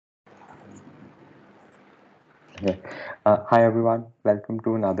Yeah. Hi, everyone. Welcome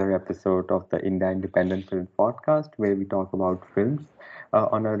to another episode of the India Independent Film Podcast, where we talk about films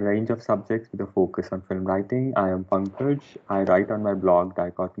on a range of subjects with a focus on film writing. I am Pankaj. I write on my blog,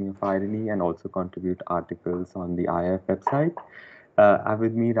 Dichotomy of Irony, and also contribute articles on the IF website. I have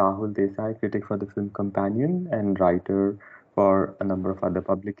with me Rahul Desai, critic for the Film Companion and writer for a number of other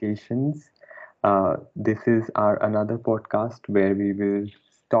publications. This is our another podcast where we will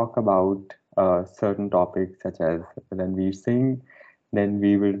talk about certain topics such as when we sing, then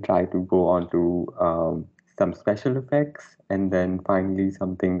we will try to go on to some special effects, and then finally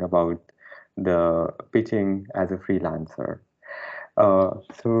something about the pitching as a freelancer.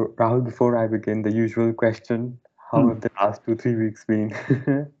 So Rahul, before I begin, the usual question: How Hmm. have the last 2 3 weeks been,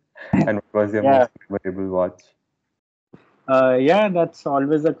 and what was your Yeah, most memorable watch? yeah, that's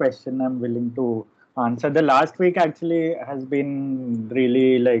always a question I'm willing to answer. The last week actually has been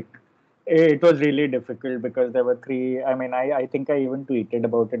really it was really difficult because there were three. I think I even tweeted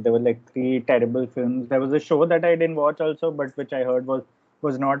about it. There were like three terrible films. There was a show that I didn't watch also, but which I heard was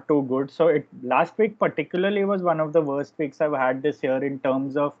not too good. So it last week particularly was one of the worst weeks I've had this year in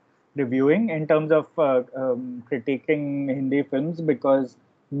terms of reviewing, in terms of critiquing Hindi films because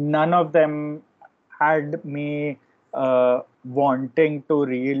none of them had me wanting to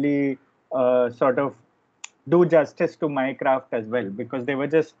really sort of do justice to my craft as well because they were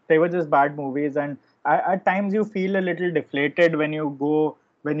just bad movies and at times you feel a little deflated when you go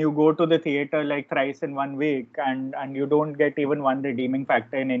to the theater like thrice in 1 week and you don't get even one redeeming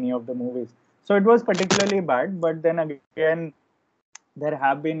factor in any of the movies. So it was particularly bad, but then again there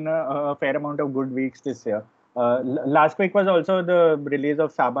have been a fair amount of good weeks this year. Last week was also the release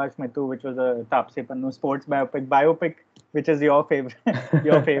of Shabash Mitu, which was a Tapsi Pannu sports biopic, which is your favorite,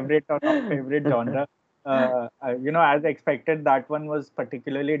 your favorite or not favorite genre. As expected, that one was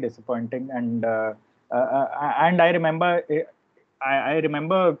particularly disappointing, and I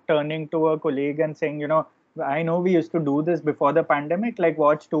remember turning to a colleague and saying, I know we used to do this before the pandemic, like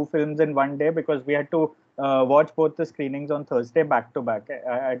watch two films in one day because we had to watch both the screenings on Thursday back to back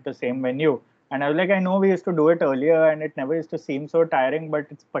at the same venue. And I was like, I know we used to do it earlier and it never used to seem so tiring, but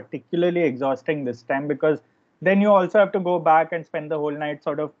it's particularly exhausting this time because then you also have to go back and spend the whole night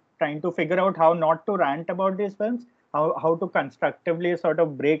sort of trying to figure out how not to rant about these films, how to constructively sort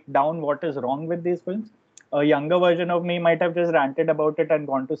of break down what is wrong with these films. A younger version of me might have just ranted about it and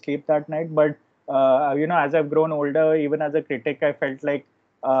gone to sleep that night, but as I've grown older, even as a critic, I felt like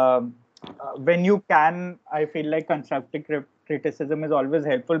um, when you can, I feel like constructive criticism is always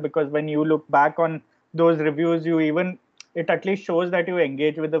helpful because when you look back on those reviews, it at least shows that you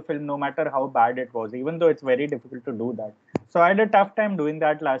engage with the film no matter how bad it was, even though it's very difficult to do that. So I had a tough time doing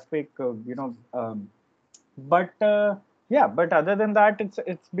that last week. But yeah, but other than that,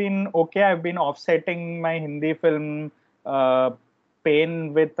 it's been okay. I've been offsetting my Hindi film uh,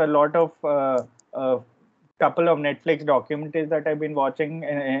 pain with a lot of couple of Netflix documentaries that I've been watching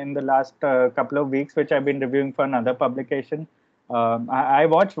in the last couple of weeks, which I've been reviewing for another publication. I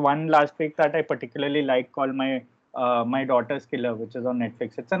watched one last week that I particularly like called My Daughter's Killer, which is on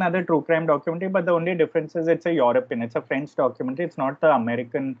Netflix. It's another true crime documentary, but the only difference is it's a European, it's a French documentary. It's not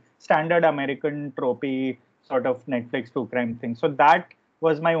the standard American tropey sort of Netflix true crime thing. So that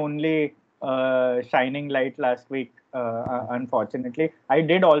was my only shining light last week. Unfortunately, I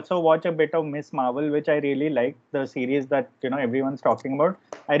did also watch a bit of Miss Marvel, which I really liked. The series that everyone's talking about.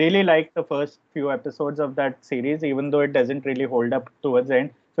 I really liked the first few episodes of that series, even though it doesn't really hold up towards the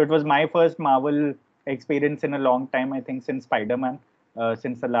end. So it was my first Marvel experience in a long time. I think since Spider-Man,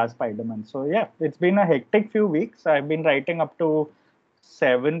 since the last Spider-Man. So yeah, it's been a hectic few weeks. I've been writing up to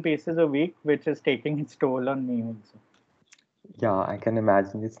 7 pieces a week, which is taking its toll on me also. Yeah, I can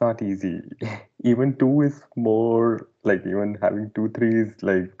imagine it's not easy. Even two is more like even having two, three is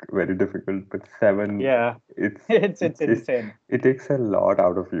like very difficult, but seven, Yeah, it's it's it's insane. it takes a lot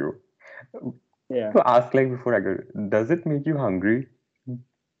out of you. Yeah. To ask like before I go, does it make you hungry?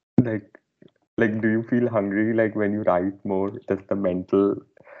 Like do you feel hungry like when you write more? Just the mental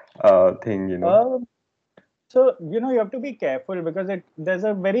thing, you know? Um, so you have to be careful because there's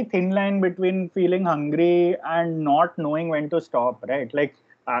a very thin line between feeling hungry and not knowing when to stop, right? Like,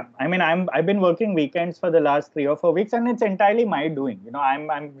 I've been working weekends for the last 3 or 4 weeks, and it's entirely my doing.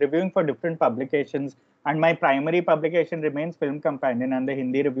 I'm reviewing for different publications, and my primary publication remains Film Companion and the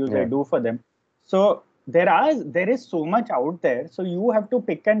Hindi reviews I Yeah. do for them. So there is so much out there. So you have to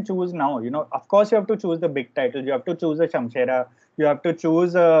pick and choose now. Of course, you have to choose the big titles. You have to choose a Shamshera. You have to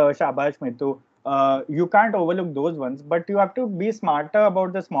choose Shabash Mitu. You can't overlook those ones, but you have to be smarter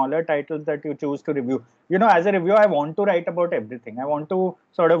about the smaller titles that you choose to review. As a reviewer, I want to write about everything. I want to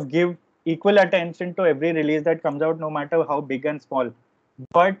sort of give equal attention to every release that comes out, no matter how big and small.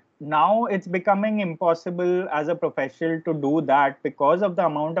 But now it's becoming impossible as a professional to do that because of the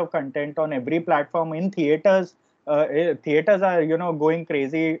amount of content on every platform. In theaters, theaters are going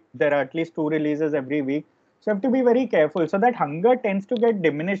crazy. There are at least 2 releases every week, so you have to be very careful. So that hunger tends to get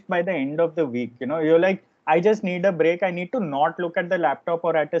diminished by the end of the week. You're like, I just need a break. I need to not look at the laptop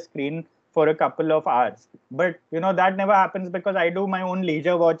or at a screen for a couple of hours. But that never happens because I do my own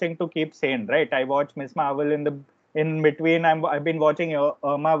leisure watching to keep sane, right? I watch Miss Marvel in between. I've been watching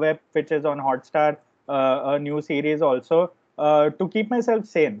Irma Web, which is on Hotstar, a new series also, to keep myself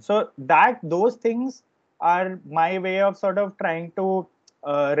sane. So those things are my way of sort of trying to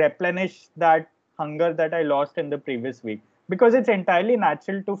replenish that hunger that I lost in the previous week, because it's entirely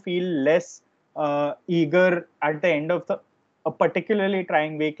natural to feel less eager at the end of a particularly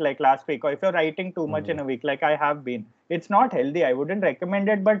trying week like last week, or if you're writing too much in a week like I have been. It's not healthy. I wouldn't recommend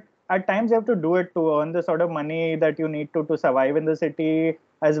it, but at times you have to do it to earn the sort of money that you need to survive in the city,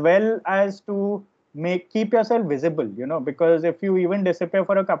 as well as to keep yourself visible, because if you even disappear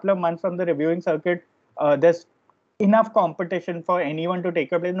for a couple of months from the reviewing circuit, there's enough competition for anyone to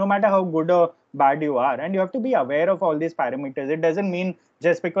take a place, no matter how good or bad you are. And you have to be aware of all these parameters. It doesn't mean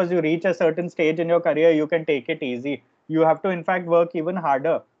just because you reach a certain stage in your career, you can take it easy. You have to, in fact, work even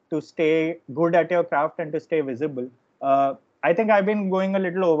harder to stay good at your craft and to stay visible. I think I've been going a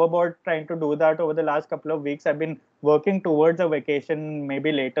little overboard trying to do that over the last couple of weeks. I've been working towards a vacation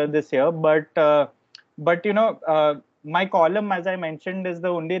maybe later this year, but my column, as I mentioned, is the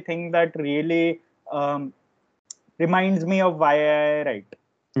only thing that really reminds me of why I write.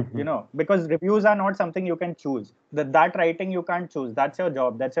 Because reviews are not something you can choose. That writing you can't choose. That's your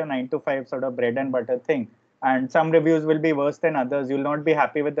job. That's your 9 to 5 sort of bread and butter thing. And some reviews will be worse than others. You'll not be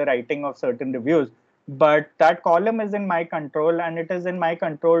happy with the writing of certain reviews. But that column is in my control, and it is in my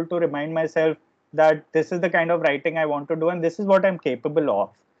control to remind myself that this is the kind of writing I want to do, and this is what I'm capable of.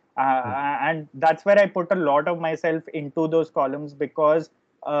 And that's where I put a lot of myself into those columns, because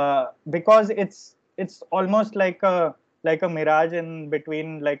it's almost like a mirage in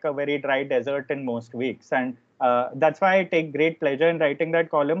between, like a very dry desert in most weeks. And that's why I take great pleasure in writing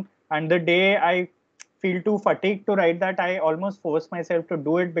that column. And the day I feel too fatigued to write that, I almost force myself to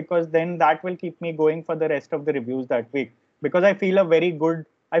do it, because then that will keep me going for the rest of the reviews that week. Because I feel very good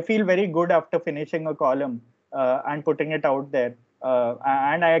after finishing a column and putting it out there.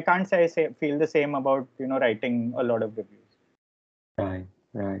 And I can't say feel the same about writing a lot of reviews. Right,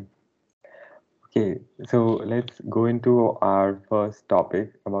 right. Okay, so let's go into our first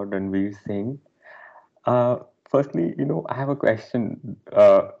topic about Ranveer Singh. Uh, Firstly, I have a question.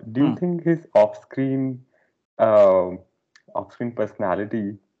 Do you Hmm. think his uh, off-screen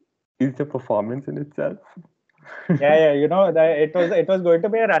personality is the performance in itself? Yeah. It was going to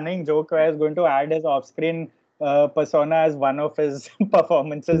be a running joke where I was going to add his off-screen persona as one of his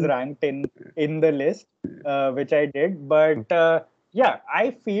performances ranked in the list, which I did. But yeah,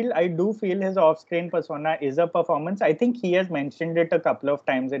 I do feel his off-screen persona is a performance. I think he has mentioned it a couple of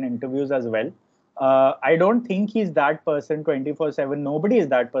times in interviews as well. I don't think he's that person 24/7. Nobody is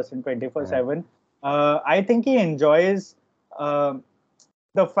that person Right. 24/7. I think he enjoys uh,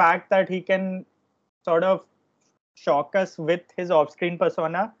 the fact that he can sort of shock us with his off-screen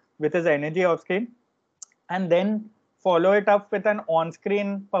persona, with his energy off-screen, and then follow it up with an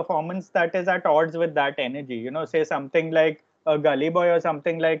on-screen performance that is at odds with that energy. Say something like a Gully Boy, or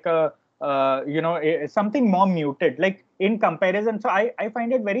something like something more muted, like in comparison. So I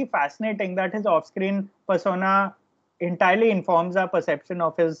find it very fascinating that his off-screen persona entirely informs our perception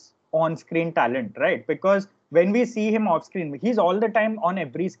of his on-screen talent, right? Because when we see him off-screen, he's all the time on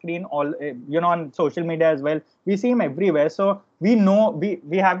every screen, all on social media as well. We see him everywhere, so we know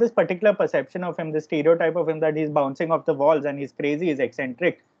we have this particular perception of him, the stereotype of him, that he's bouncing off the walls and he's crazy, he's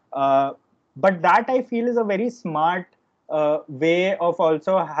eccentric. But that, I feel, is a very smart way of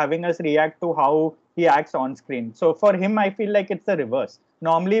also having us react to how he acts on screen. So for him, I feel like it's the reverse.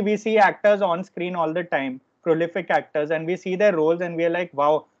 Normally, we see actors on screen all the time, prolific actors, and we see their roles and we're like,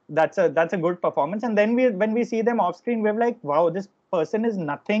 wow, that's a good performance. And then when we see them off screen, we're like, wow, this person is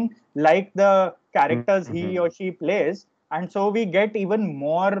nothing like the characters he Mm-hmm. or she plays. And so we get even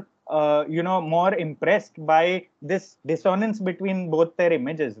more more impressed by this dissonance between both their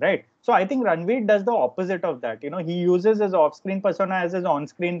images, right? So I think Ranveer does the opposite of that. He uses his off-screen persona as his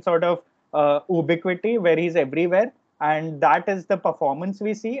on-screen sort of ubiquity, where he's everywhere, and that is the performance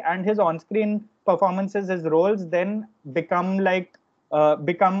we see. And his on-screen performances, his roles, then become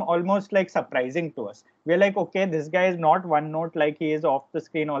almost like surprising to us. we're like, okay, this guy is not one note like he is off the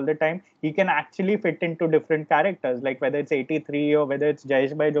screen all the time. He can actually fit into different characters, like whether it's 83 or whether it's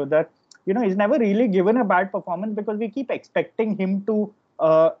Jayesh Bhai Jodhar. He's never really given a bad performance because we keep expecting him to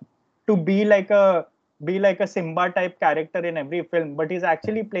be like a Simba type character in every film, but he's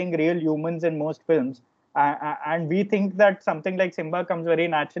actually playing real humans in most films. And we think that something like Simba comes very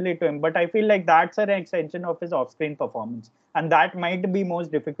naturally to him, but I feel like that's an extension of his off-screen performance, and that might be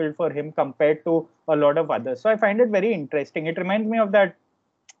most difficult for him compared to a lot of others. So I find it very interesting. It reminds me of that.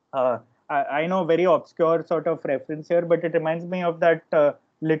 Uh, I know very obscure sort of reference here, but it reminds me of that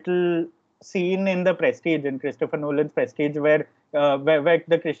little scene in the Prestige, in Christopher Nolan's Prestige, where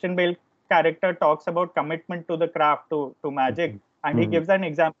the Christian Bale character talks about commitment to the craft, to magic, and he gives an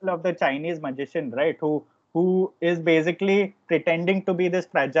example of the Chinese magician, right, who is basically pretending to be this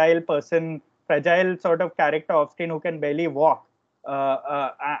fragile person, fragile sort of character off screen who can barely walk.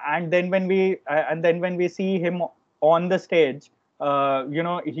 And then when we see him on the stage,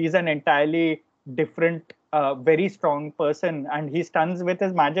 he's an entirely different, very strong person, and he stuns with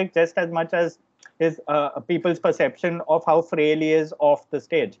his magic just as much as his people's perception of how frail he is off the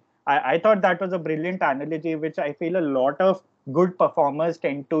stage. I thought that was a brilliant analogy, which I feel a lot of good performers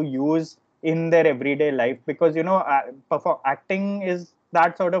tend to use in their everyday life, because acting is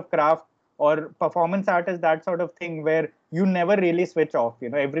that sort of craft, or performance art is that sort of thing where you never really switch off.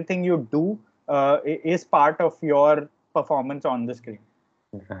 Everything you do is part of your performance on the screen.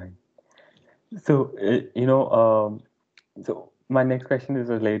 Right. So, so my next question is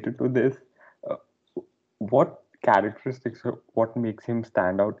related to this. Uh, what characteristics or what makes him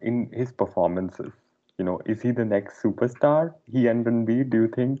stand out in his performances? Is he the next superstar? He and Ranveer, do you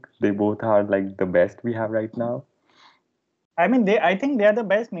think they both are like the best we have right now? I mean, I think they are the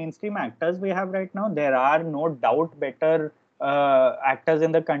best mainstream actors we have right now. There are no doubt better actors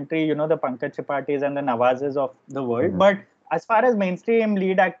in the country, the Pankaj Tripattis and the Nawazes of the world. Mhm. But as far as mainstream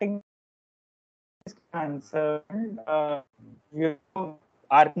lead acting concerned,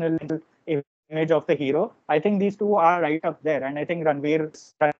 arsenal image of the hero, I think these two are right up there. And I think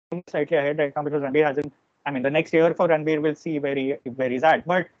Ranveer's slightly ahead right now because Ranveer hasn't. I mean, the next year for Ranveer, we'll see where he's at.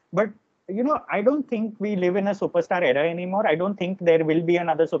 But I don't think we live in a superstar era anymore. I don't think there will be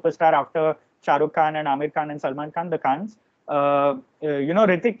another superstar after Shah Rukh Khan and Amir Khan and Salman Khan, the Khans.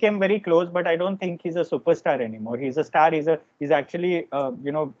 Ritik came very close, but I don't think he's a superstar anymore. He's a star. He's actually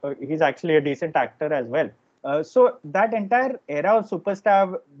he's actually a decent actor as well. So that entire era of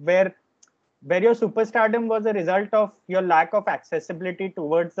superstar, where your superstardom was a result of your lack of accessibility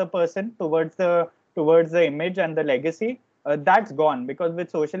towards the person, towards the image and the legacy, that's gone, because with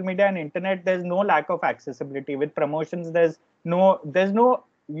social media and internet there's no lack of accessibility. With promotions, there's no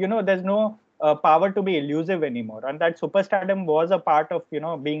power to be elusive anymore, and that superstardom was a part of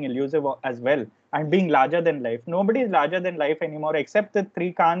being elusive as well, and being larger than life. Nobody is larger than life anymore except the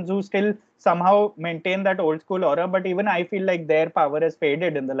three Khans, who still somehow maintain that old school aura, but even I feel like their power has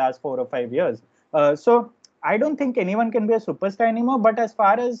faded in the last 4 or 5 years. So I don't think anyone can be a superstar anymore. But as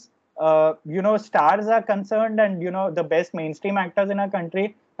far as stars are concerned, and the best mainstream actors in our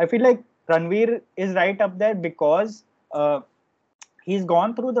country, I feel like Ranveer is right up there, because he's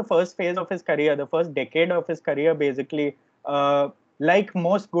gone through the first phase of his career, the first decade of his career, basically, like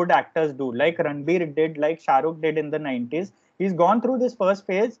most good actors do, like Ranveer did, like Shah Rukh did in the 90s. He's gone through this first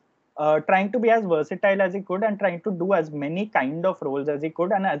phase, trying to be as versatile as he could, and trying to do as many kind of roles as he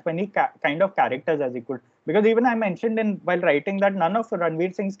could, and as many kind of characters as he could. Because even I mentioned while writing that none of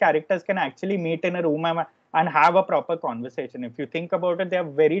Ranveer Singh's characters can actually meet in a room and have a proper conversation. If you think about it, they are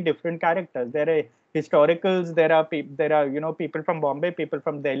very different characters. There are historicals, there are people from Bombay, people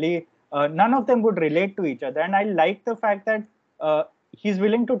from Delhi. None of them would relate to each other, and I like the fact that he's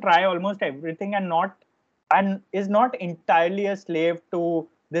willing to try almost everything, and is not entirely a slave to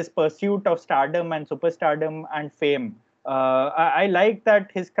this pursuit of stardom and superstardom and fame. I like that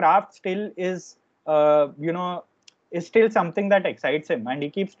his craft still is still something that excites him, and he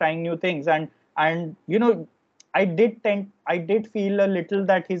keeps trying new things. And I did feel a little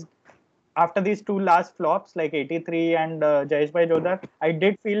that he's, after these two last flops like 83 and Jayesh Bhai Jodhar, I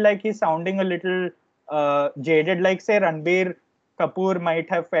did feel like he's sounding a little jaded, like say Ranbir Kapoor might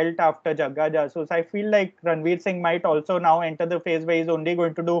have felt after Jagga Jasoos. I feel like Ranveer Singh might also now enter the phase where he's only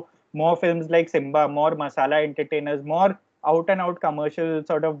going to do more films like Simba, more masala entertainers, more out and out commercial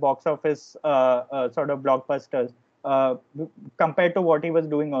sort of box office sort of blockbusters, uh, compared to what he was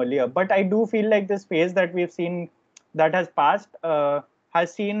doing earlier. But I do feel like this phase that we've seen that has passed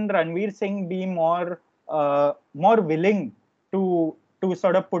has seen Ranveer Singh be more willing to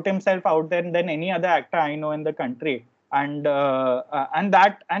sort of put himself out there than any other actor I know in the country. and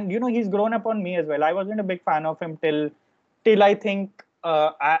he's grown up on me as well. I wasn't a big fan of him till I think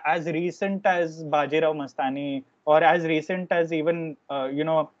as recent as Bajirao Mastani, or as recent as even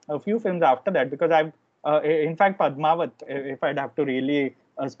a few films after that, because I've in fact Padmavat, if I'd have to really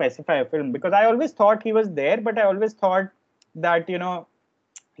specify a film, because I always thought he was there, but I always thought that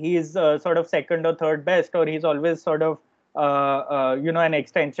he's sort of second or third best, or he's always sort of an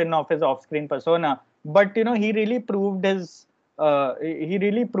extension of his off-screen persona. But he really proved his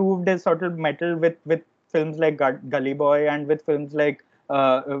sort of mettle with films like Gully Boy, and with films like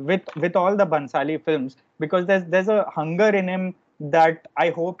with all the Bansali films, because there's a hunger in him that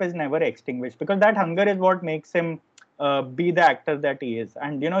I hope is never extinguished, because that hunger is what makes him be the actor that he is.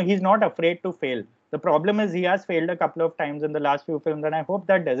 And he's not afraid to fail. The problem is he has failed a couple of times in the last few films, and I hope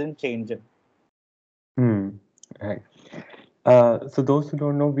that doesn't change. Hmm. Right. So those who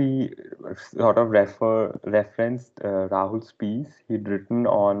don't know, we sort of referenced Rahul's piece. He'd written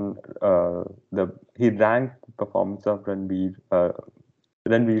on he ranked the performance of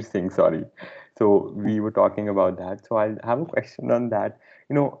Ranveer Singh, sorry. So we were talking about that. So I'll have a question on that.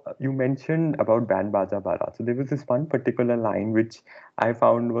 You mentioned about Band Baja Barat. So there was this one particular line which I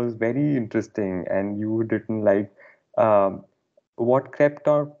found was very interesting, and you had written like, um, what crept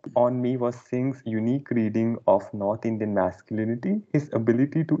up on me was Singh's unique reading of North Indian masculinity, his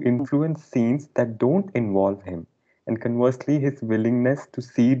ability to influence scenes that don't involve him, and conversely, his willingness to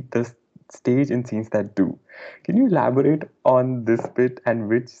cede the stage in scenes that do. Can you elaborate on this bit, and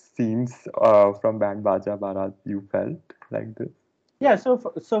which scenes from Band Baja Barat you felt like this? Yeah, so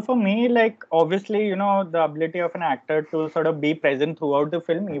for me, like, obviously, the ability of an actor to sort of be present throughout the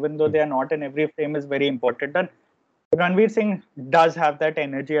film, even though they are not in every frame, is very important. And Ranveer Singh does have that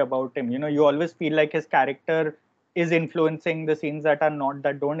energy about him. You always feel like his character is influencing the scenes that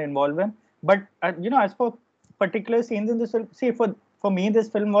don't involve him. But as for particular scenes in this film, see, for me, this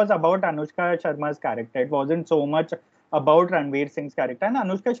film was about Anushka Sharma's character. It wasn't so much about Ranveer Singh's character. And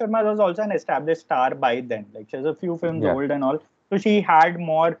Anushka Sharma was also an established star by then. Like, she's a few films Yeah. old and all, so she had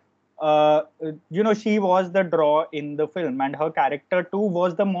more. She was the draw in the film, and her character too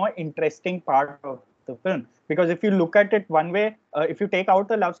was the more interesting part of the film. Because if you look at it one way, if you take out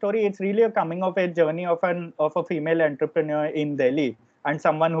the love story, it's really a coming of age journey of a female entrepreneur in Delhi, and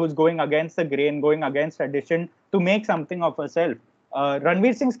someone who's going against the grain, going against tradition to make something of herself.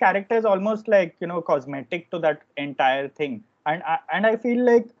 Ranveer Singh's character is almost like cosmetic to that entire thing, and I feel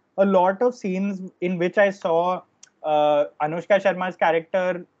like a lot of scenes in which I saw Anushka Sharma's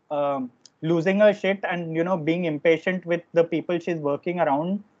character losing her shit, and being impatient with the people she's working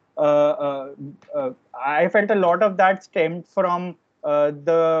around. I felt a lot of that stemmed from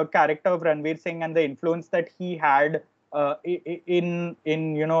the character of Ranveer Singh and the influence that he had in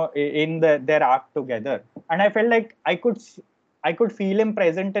their arc together. And I felt like I could feel him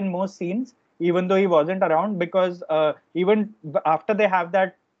present in most scenes, even though he wasn't around, because even after they have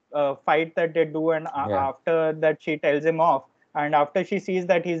that fight that they do, and Yeah. after that she tells him off, and after she sees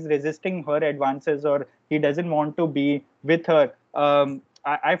that he's resisting her advances, or he doesn't want to be with her,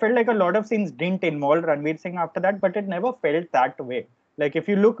 I felt like a lot of scenes didn't involve Ranveer Singh after that, but it never felt that way. Like, if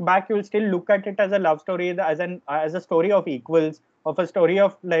you look back, you'll still look at it as a love story, as a story of equals, of a story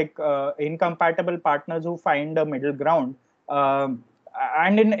of like incompatible partners who find a middle ground. Um,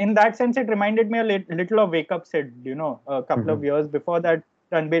 and in that sense, it reminded me a little of Wake Up Sid, a couple of Mhm. years before that.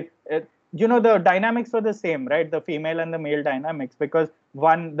 Ranbir, the dynamics were the same, right? The female and the male dynamics, because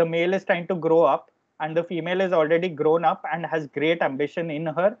the male is trying to grow up, and the female is already grown up and has great ambition in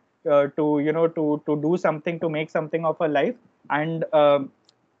her to do something, to make something of her life. And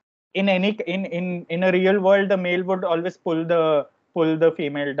in a real world, the male would always pull the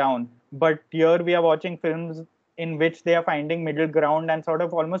female down. But here we are watching films in which they are finding middle ground and sort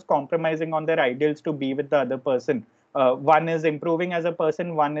of almost compromising on their ideals to be with the other person. One is improving as a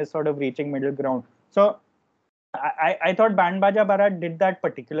person, one is sort of reaching middle ground. So I thought Band Baja Barat did that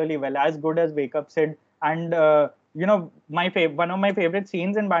particularly well, as good as Wake Up Sid. And one of my favorite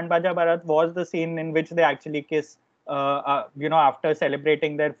scenes in Band Baja Barat was the scene in which they actually kiss. After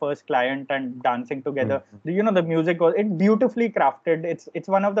celebrating their first client and dancing together, Mhm. the music was beautifully crafted. It's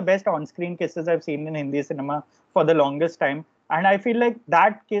one of the best on-screen kisses I've seen in Hindi cinema for the longest time, and I feel like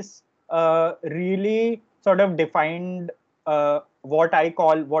that kiss really sort of defined what I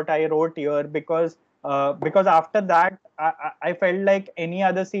wrote here, because after that, I felt like any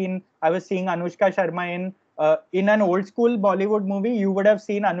other scene I was seeing Anushka Sharma in an old school Bollywood movie, you would have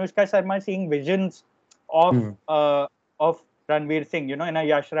seen Anushka Sharma seeing visions of Mhm. uh, of Ranveer Singh, in a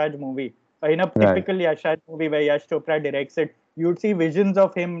Yash Raj movie, in a Right. typical Yash Raj movie where Yash Chopra directs it. You'd see visions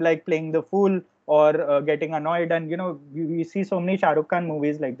of him like playing the fool, or getting annoyed. And we see so many Shah Rukh Khan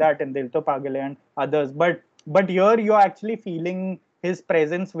movies like that in Dil To Pagal Hai and others, but here you're actually feeling his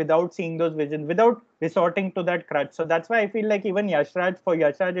presence without seeing those visions, without resorting to that crutch. So that's why I feel like even Yash Raj,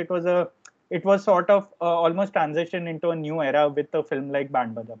 it was sort of almost transition into a new era with a film like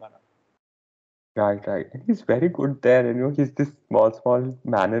Band Baja Barat. Right, right. And he's very good there. And, he's this small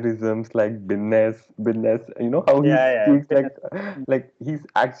mannerisms like Binness, how he Yeah, speaks yeah. like he's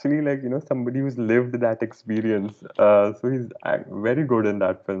actually like, somebody who's lived that experience. So he's very good in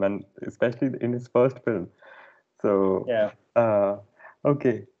that film, and especially in his first film. So, Yeah. uh,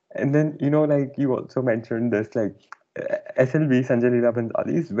 okay. And then, like you also mentioned this, like SLV Sanjay Leela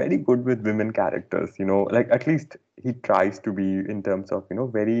Bhansali is very good with women characters, like at least he tries to be in terms of,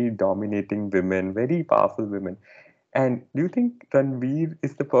 very dominating women, very powerful women. And do you think Ranveer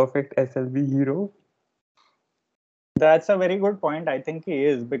is the perfect SLV hero? That's a very good point. I think he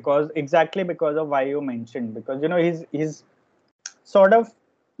is, because of why you mentioned, because he's sort of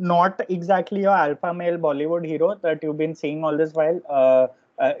not exactly your alpha male Bollywood hero that you've been seeing all this while.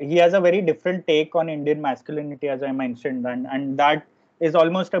 He has a very different take on Indian masculinity, as I mentioned, and that is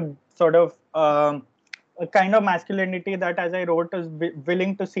almost a sort of a kind of masculinity that, as I wrote, is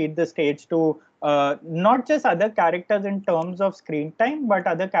willing to cede the stage to not just other characters in terms of screen time, but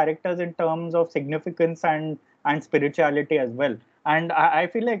other characters in terms of significance and spirituality as well. And I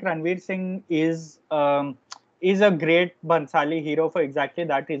feel like Ranveer Singh is a great Bhansali hero for exactly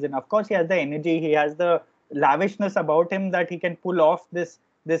that reason. Of course, he has the energy, he has the lavishness about him that he can pull off this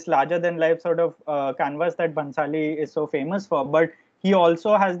larger than life sort of canvas that Bhansali is so famous for. But he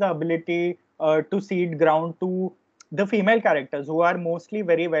also has the ability to cede ground to the female characters who are mostly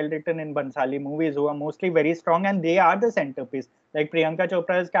very well written in Bhansali movies, who are mostly very strong, and they are the centerpiece. Like Priyanka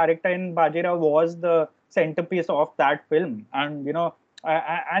Chopra's character in Bajirao was the centerpiece of that film, and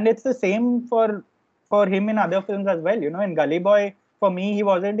and it's the same for him in other films as well. In Gully Boy, for me, he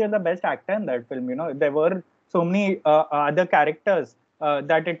wasn't the best actor in that film. There were so many other characters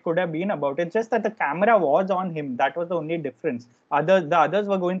that it could have been about. It's just that the camera was on him. That was the only difference. The others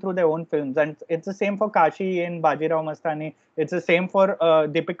were going through their own films, and it's the same for Kashi in Bajirao Mastani. It's the same for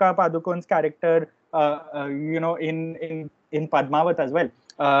Deepika Padukone's character, in Padmavat as well.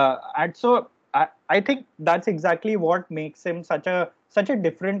 And so I think that's exactly what makes him such a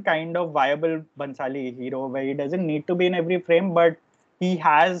different kind of viable Bansali hero, where he doesn't need to be in every frame, but he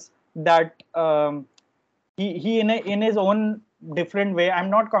has that he in his own different way. I'm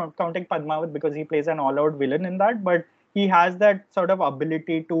not counting Padmavat because he plays an all-out villain in that, but he has that sort of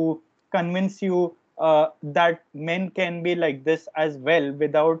ability to convince you that men can be like this as well,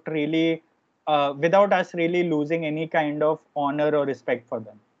 without us really losing any kind of honor or respect for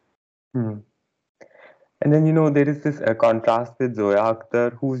them. Hmm. And then, there is this contrast with Zoya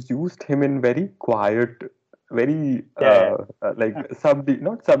Akhtar, who's used him in very quiet, very Yeah, like subdued,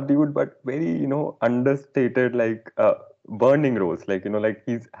 not subdued, but very, understated, like burning roles. Like, like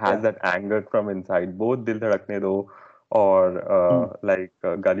he's has yeah, that anger from inside, both Dil Dhadakne Do or yeah. like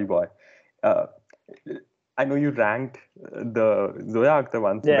Gully Boy. Uh, I know you ranked the Zoya Akhtar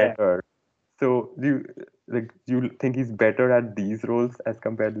ones Yeah. better. So do you think he's better at these roles as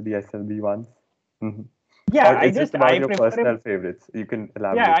compared to the SLB ones? Mhm. Yeah, Or it's just I about your prefer him. personal favorites? You can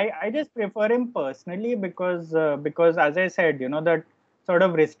Yeah, elaborate. I just prefer him personally because as I said, that sort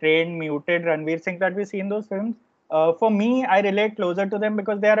of restrained, muted Ranveer Singh that we see in those films. For me, I relate closer to them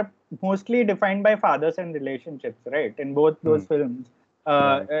because they are mostly defined by fathers and relationships, right? In both Hmm. those films,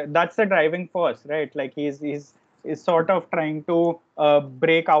 Right. that's the driving force, right? Like he's sort of trying to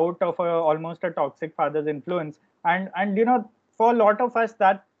break out of almost a toxic father's influence, and for a lot of us,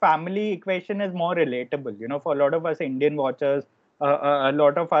 that family equation is more relatable. For a lot of us Indian watchers, a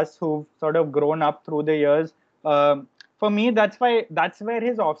lot of us who've sort of grown up through the years. For me, that's where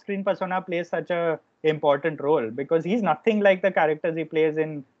his off-screen persona plays such a important role, because he's nothing like the characters he plays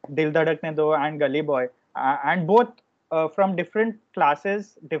in Dil Dhadakne Do and Gully Boy, and both from different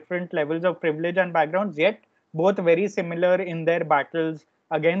classes, different levels of privilege and backgrounds, yet both very similar in their battles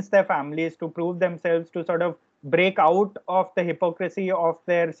against their families to prove themselves, to sort of break out of the hypocrisy of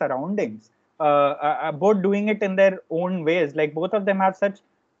their surroundings, both doing it in their own ways. Like both of them have such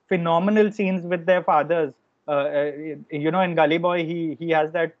phenomenal scenes with their fathers. In Gully Boy, he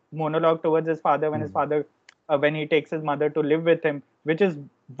has that monologue towards his father when his Hmm. father when he takes his mother to live with him, which is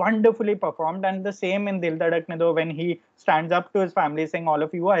wonderfully performed. And the same in Dil Dhadakne Do, when he stands up to his family saying, "All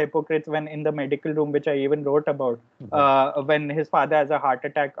of you are hypocrites," when in the medical room, which I even wrote about, Hmm. when his father has a heart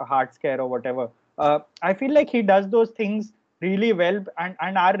attack, a heart scare, or whatever. I feel like he does those things really well,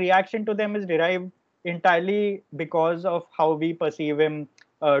 and our reaction to them is derived entirely because of how we perceive him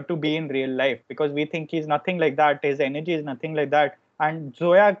to be in real life, because we think he's nothing like that. His energy is nothing like that. And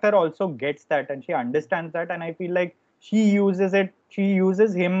Zoya Akhtar also gets that, and she understands that. And I feel like she uses it. She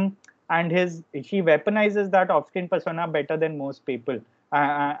uses him and she weaponizes that off-screen persona better than most people.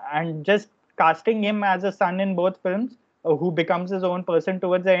 And just casting him as a son in both films, who becomes his own person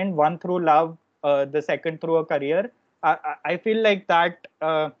towards the end, one through love, the second through a career. I feel like that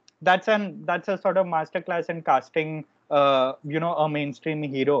that's a sort of masterclass in casting, a mainstream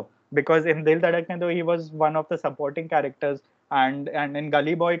hero. Because in Dil Dhadakne Do, he was one of the supporting characters, and in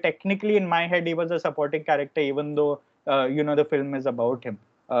Gully Boy, technically in my head, he was a supporting character, even though the film is about him.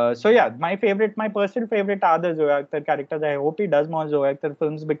 So yeah, my personal favorite are the Zoya Akhtar characters. I hope he does more Zoya Akhtar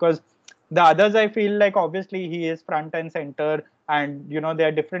films, because the others, I feel like obviously he is front and center, and there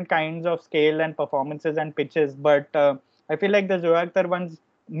are different kinds of scale and performances and pitches. But I feel like the Zoya Akhtar ones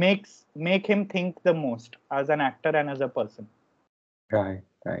make him think the most as an actor and as a person. Right,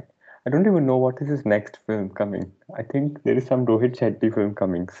 right. I don't even know what is his next film coming. I think there is some Rohit Shetty film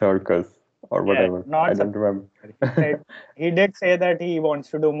coming, Circus or Yeah, whatever. I not don't remember. he did say that he wants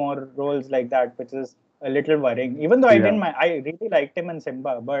to do more roles like that, which is a little worrying. Even though Yeah. I really liked him in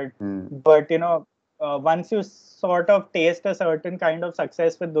Simba, but Mm. once you sort of taste a certain kind of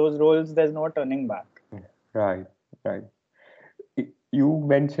success with those roles, there's no turning back. Right, right. You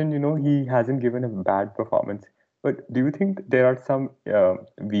mentioned, he hasn't given a bad performance, but do you think there are some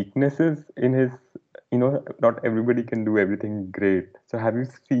weaknesses in his, not everybody can do everything great. So have you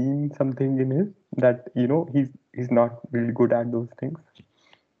seen something in his that, he's not really good at those things?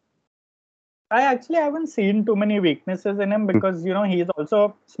 I actually haven't seen too many weaknesses in him, because he's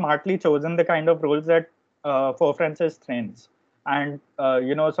also smartly chosen the kind of roles that forefronts his strengths, and uh,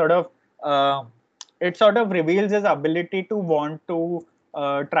 it sort of reveals his ability to want to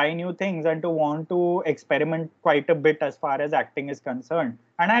try new things and to want to experiment quite a bit as far as acting is concerned.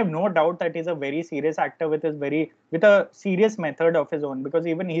 And I have no doubt that he's a very serious actor with a serious method of his own, because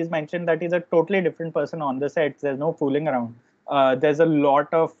even he's mentioned that he's a totally different person on the set. There's no fooling around. There's a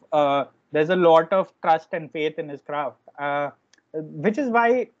lot of trust and faith in his craft, which is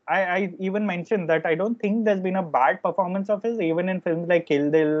why I even mentioned that I don't think there's been a bad performance of his, even in films like Kill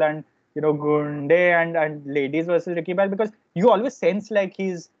Dil and Gunde and Ladies versus Ricky Bell, because you always sense like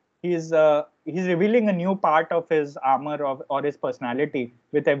he's revealing a new part of his armor or his personality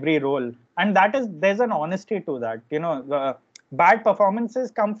with every role, and there's an honesty to that. Bad performances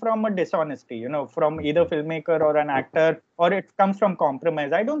come from a dishonesty, from either filmmaker or an actor, or it comes from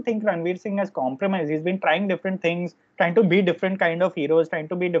compromise. I don't think Ranveer Singh has compromised. He's been trying different things, trying to be different kind of heroes, trying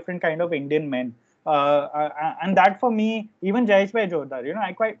to be different kind of Indian men. And that for me, even Jayesh Bhai Jodhar,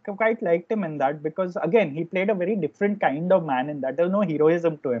 I quite liked him in that, because again, he played a very different kind of man in that. There was no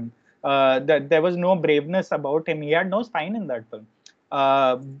heroism to him. There was no braveness about him. He had no spine in that film.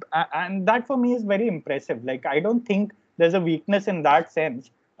 And that for me is very impressive. Like, I don't think there's a weakness in that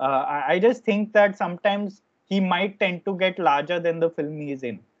sense. I just think that sometimes he might tend to get larger than the film he's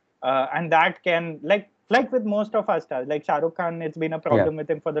in, and that can, like with most of our stars, like Shah Rukh Khan, it's been a Yeah. problem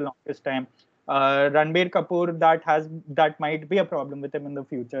with him for the longest time. Ranbir Kapoor, that might be a problem with him in the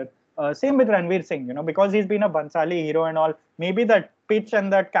future. Same with Ranveer Singh, because he's been a Bansali hero and all. Maybe that pitch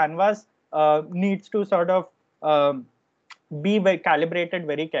and that canvas needs to sort of be very calibrated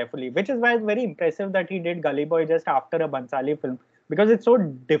very carefully, which is why it's very impressive that he did Gully Boy just after a Bansali film, because it's so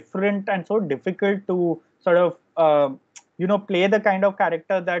different and so difficult to sort of play the kind of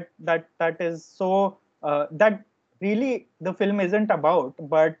character that is so that really the film isn't about,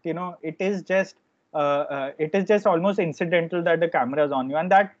 but it is just almost incidental that the camera is on you,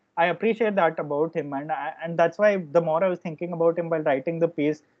 and that I appreciate that about him. And that's why the more I was thinking about him while writing the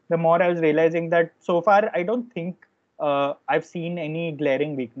piece, the more I was realizing that so far I don't think I've seen any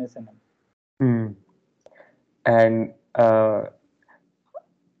glaring weakness in him. Hmm. And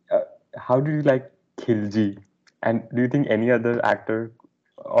how do you like Khilji? And do you think any other actor,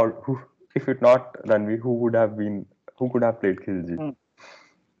 or who, if it not Ranveer, who could have played Khilji? Hmm.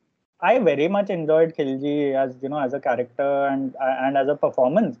 I very much enjoyed Khilji as a character and as a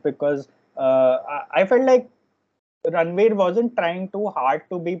performance, because I felt like Ranveer wasn't trying too hard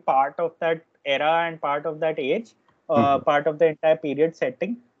to be part of that era and part of that age, Mhm. part of the entire period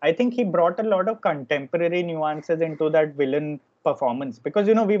setting. I think he brought a lot of contemporary nuances into that villain performance, because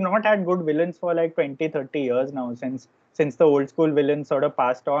we've not had good villains for like 20, 30 years now, since the old school villains sort of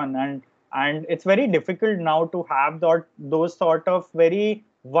passed on, and it's very difficult now to have those sort of very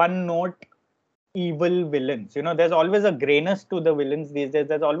one note evil villains. There's always a grayness to the villains these days.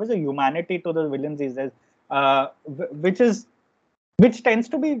 There's always a humanity to the villains these days, which is which tends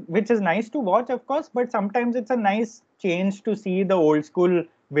to be, which is nice to watch, of course, but sometimes it's a nice change to see the old school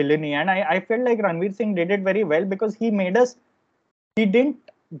villainy. And I felt like Ranveer Singh did it very well because he made us, he didn't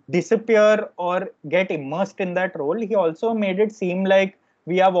disappear or get immersed in that role. He also made it seem like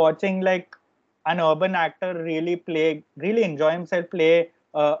we are watching like an urban actor really play, really enjoy himself play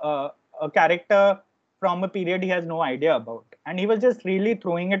a character from a period he has no idea about. And he was just really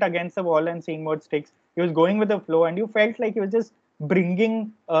throwing it against the wall and seeing what sticks. He was going with the flow, and you felt like he was just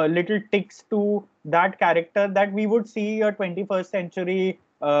bringing little ticks to that character that we would see a 21st century,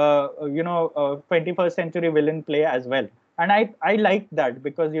 21st century villain play as well. And I liked that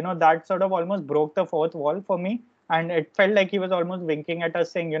because that sort of almost broke the fourth wall for me, and it felt like he was almost winking at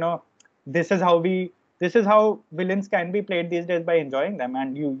us, saying, this is how we, this is how villains can be played these days by enjoying them.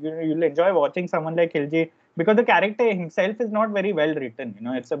 And you'll enjoy watching someone like Khilji because the character himself is not very well written.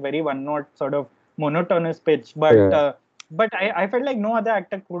 It's a very one note sort of monotonous pitch, but Yeah. I felt like no other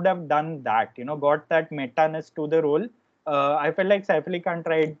actor could have done that, got that meta-ness to the role. I felt like Saif Ali Khan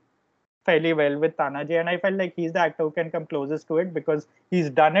tried fairly well with Tanaji, and I felt like he's the actor who can come closest to it because he's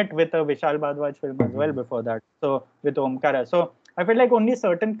done it with a Vishal Bhardwaj film as well Mhm. before that. So with Omkara, so I feel like only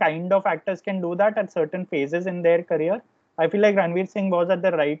certain kind of actors can do that at certain phases in their career. I feel like Ranveer Singh was at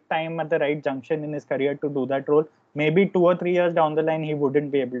the right time, at the right junction in his career to do that role. Maybe 2 or 3 years down the line, he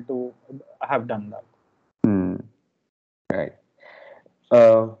wouldn't be able to have done that. Hmm. Right.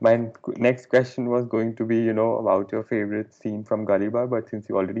 Next question was going to be, about your favorite scene from Gulliver, but since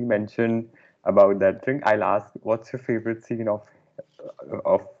you already mentioned about that thing, I'll ask, what's your favorite scene of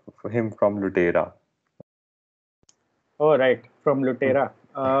him from Lutera? Oh, right, from Lutera.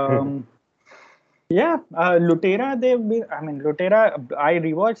 Yeah, Lutera, Lutera, I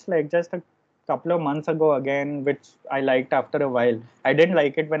rewatched like just a couple of months ago again, which I liked after a while. I didn't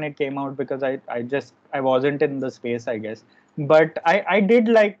like it when it came out because I wasn't in the space, I guess. But I did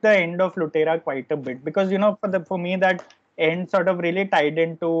like the end of Lutera quite a bit because, for me, that end sort of really tied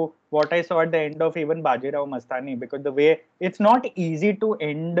into what I saw at the end of even Bajirao Mastani, because the way it's not easy to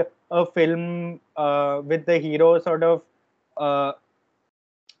end a film with the hero sort of. Uh,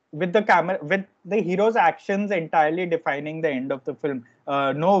 with the camera, with the hero's actions entirely defining the end of the film,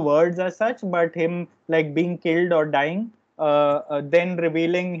 no words as such, but him like being killed or dying, then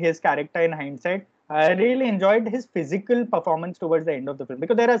revealing his character in hindsight. I really enjoyed his physical performance towards the end of the film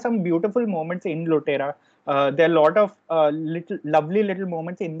because there are some beautiful moments in Lutera. There are a lot of little lovely little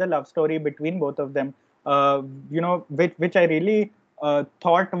moments in the love story between both of them, which I really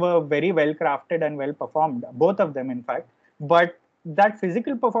thought were very well crafted and well performed, both of them in fact. But that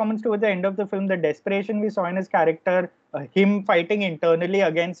physical performance towards the end of the film, the desperation we saw in his character, him fighting internally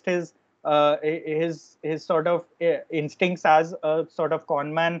against his sort of instincts as a sort of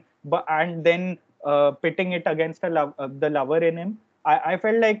con man, but and then pitting it against the lover in him. I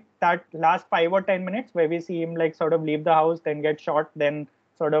felt like that last 5 or 10 minutes where we see him like sort of leave the house, then get shot, then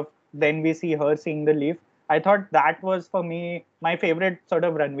sort of then we see her seeing the leaf. I thought that was for me my favorite sort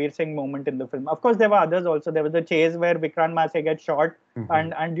of Ranveer Singh moment in the film. Of course, there were others also. There was the chase where Vikrant Massey gets shot,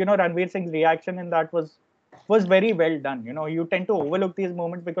 Mhm. and Ranveer Singh's reaction in that was very well done. You tend to overlook these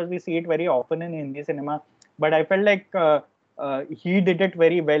moments because we see it very often in Hindi cinema, but I felt like he did it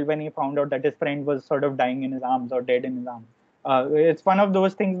very well when he found out that his friend was sort of dying in his arms or dead in his arms. It's one of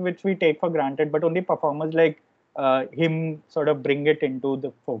those things which we take for granted, but only performers like him sort of bring it into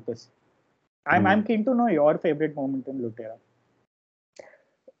the focus. I'm Hmm. keen to know your favorite moment in Lutera.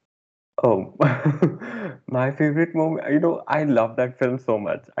 Oh, my favorite moment. I love that film so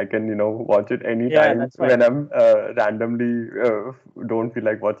much. I can, watch it Yeah, anytime that's why. when I'm randomly don't feel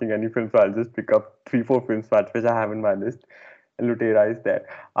like watching any film. So I'll just pick up 3, 4 films which I have in my list. And Lutera is there.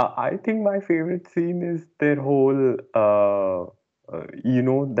 I think my favorite scene is their whole,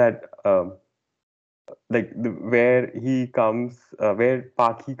 that where he comes, where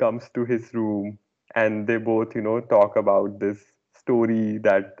Paki comes to his room, and they both, talk about this story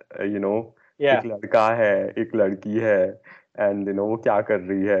that, एक Yeah, लड़का है, एक लड़की है, and वो क्या कर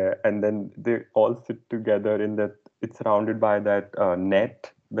रही है, and then they all sit together in that, it's surrounded by that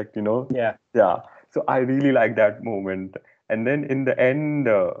net, yeah, yeah. So I really like that moment, and then in the end,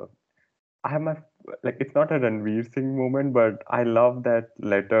 I have my it's not a Ranveer Singh moment, but I love that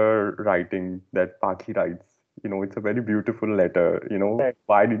letter writing that Paki writes. It's a very beautiful letter. right,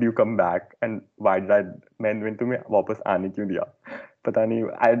 Why did you come back, and why did I मैंने तुम्हें वापस आने क्यों दिया? पता नहीं.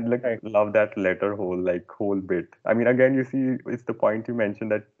 I right. love that letter whole bit. I mean, again, you see, it's the point you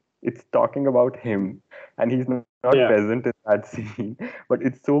mentioned that it's talking about him, and he's not Yeah, present in that scene, but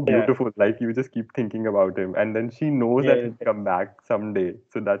it's so yeah, beautiful. Like you just keep thinking about him, and then she knows that yes, he'll come back someday,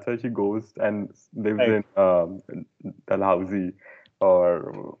 so that's why she goes and lives right. in Dalhousie.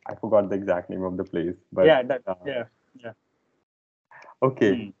 or I forgot the exact name of the place, but Yeah, that yeah, yeah.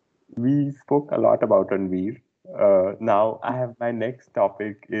 okay. Hmm. We spoke a lot about Ranveer. Now I have my next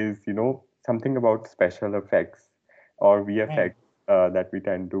topic is, something about special effects or Hmm. VFX that we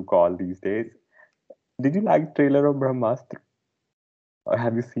tend to call these days. Did you like trailer of Brahmastra? Or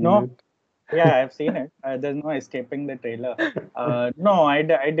have you seen No, it? yeah, I've seen it. There's no escaping the trailer. No, I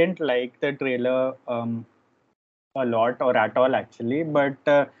didn't like the trailer a lot or at all actually. But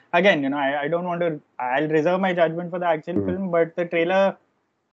again, I don't want to. I'll reserve my judgment for the actual Mhm. film. But the trailer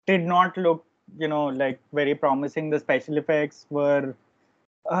did not look, like very promising. The special effects were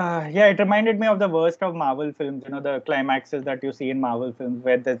yeah, it reminded me of the worst of Marvel films, the climaxes that you see in Marvel films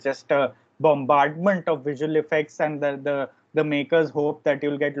where there's just a bombardment of visual effects and the makers hope that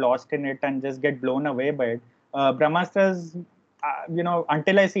you'll get lost in it and just get blown away by it. Brahmastra's,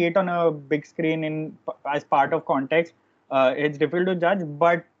 until I see it on a big screen as part of context, it's difficult to judge.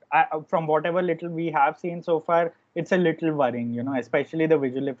 But from whatever little we have seen so far, it's a little worrying, especially the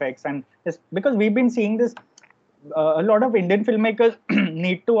visual effects. And it's because we've been seeing this a lot of Indian filmmakers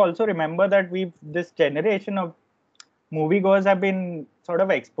need to also remember that this generation of moviegoers have been sort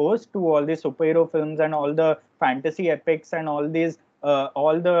of exposed to all these superhero films and all the fantasy epics and all these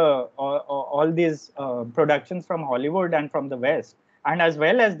all these productions from Hollywood and from the West, and as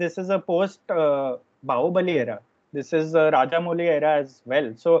well as this is a post Bahubali era. This is a Rajamouli era as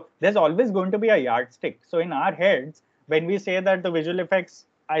well. So there's always going to be a yardstick. So in our heads, when we say that the visual effects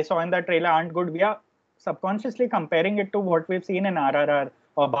I saw in that trailer aren't good, we are subconsciously comparing it to what we've seen in RRR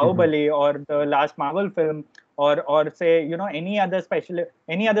or Mhm. Bahubali or the last Marvel film or say any other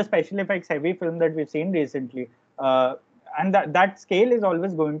special effects heavy film that we've seen recently. And that scale is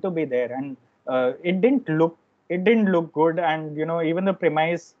always going to be there. And it didn't look good. And even the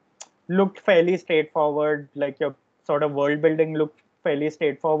premise looked fairly straightforward. Like your sort of world building looked fairly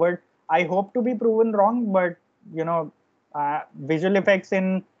straightforward. I hope to be proven wrong, but you know visual effects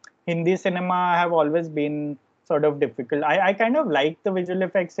in Hindi cinema have always been sort of difficult. I kind of like the visual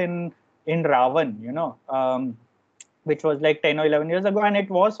effects in Ravan, which was like 10 or 11 years ago, and it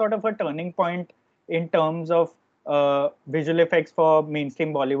was sort of a turning point in terms of visual effects for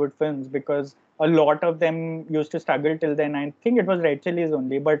mainstream Bollywood films, because a lot of them used to struggle till then. I think it was Red Chillies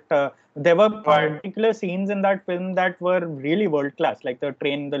only, but there were particular scenes in that film that were really world class, like the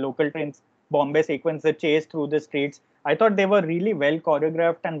local trains Bombay sequence, the chase through the streets. I thought they were really well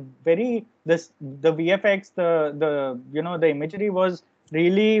choreographed and the VFX, the imagery was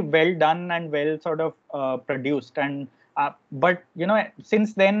really well done and well sort of produced. And but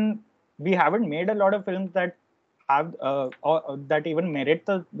since then we haven't made a lot of films that have or that even merit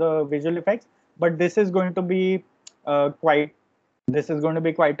the visual effects. But quite this is going to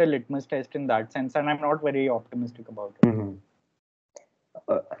be quite a litmus test in that sense, and I'm not very optimistic about it. Mhm.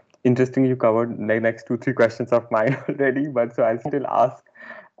 Uh, Interesting, you covered the next two, three questions of mine already, but so I'll still ask.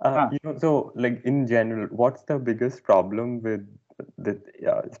 Huh. So like in general, what's the biggest problem with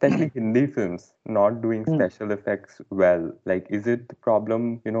especially Hindi films not doing Hmm. special effects well? Like, is it the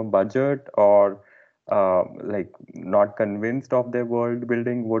problem, budget or like not convinced of their world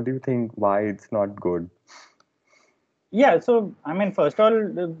building? What do you think? Why it's not good? Yeah, so I mean, first of all,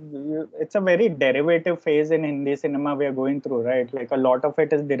 it's a very derivative phase in Hindi cinema we are going through, right? Like a lot of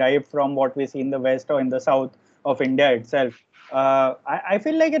it is derived from what we see in the West or in the South of India itself. I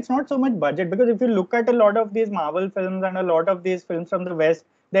feel like it's not so much budget, because if you look at a lot of these Marvel films and a lot of these films from the West,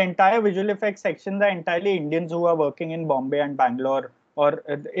 the entire visual effects sections are entirely Indians who are working in Bombay and Bangalore, or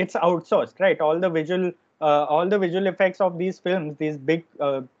it's outsourced, right? All the visual effects of these films, these big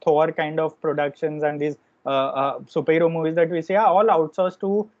Thor kind of productions and these superhero movies that we see are all outsourced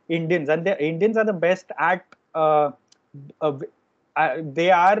to Indians, and the Indians are the best at. Uh, they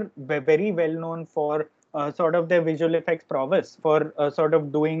are very well known for sort of their visual effects prowess, for sort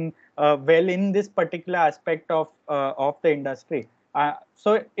of doing well in this particular aspect of the industry.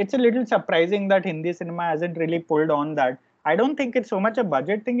 So it's a little surprising that Hindi cinema hasn't really pulled on that. I don't think it's so much a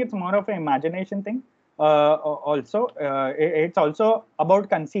budget thing; it's more of an imagination thing. Also, it's also about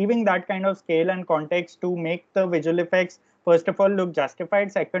conceiving that kind of scale and context to make the visual effects, first of all, look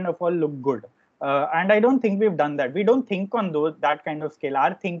justified, second of all, look good. And I don't think we've done that. We don't think on that kind of scale.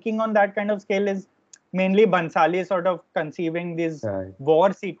 Our thinking on that kind of scale is mainly Bansali sort of conceiving these Right.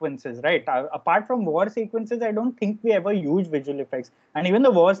 war sequences, right? Apart from war sequences, I don't think we ever use visual effects. And even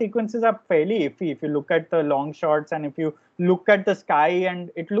the war sequences are fairly iffy. If you look at the long shots and if you look at the sky, and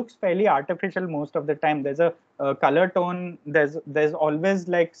it looks fairly artificial most of the time. There's a color tone. There's always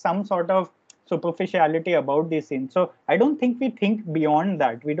like some sort of superficiality about these scenes. So I don't think we think beyond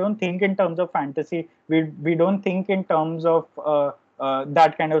that. We don't think in terms of fantasy. We don't think in terms of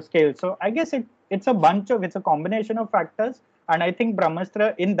that kind of scale. So I guess it's a combination of factors. And I think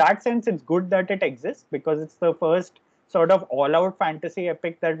Brahmastra, in that sense, it's good that it exists because it's the first sort of all-out fantasy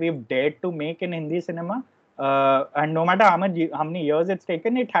epic that we've dared to make in Hindi cinema. And no matter how many years it's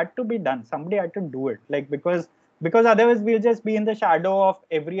taken, it had to be done. Somebody had to do it, like because otherwise we'll just be in the shadow of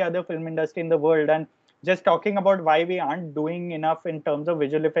every other film industry in the world and just talking about why we aren't doing enough in terms of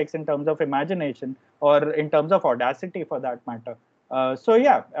visual effects, in terms of imagination, or in terms of audacity, for that matter. So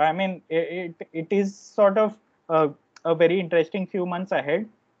yeah, I mean, it is sort of a very interesting few months ahead,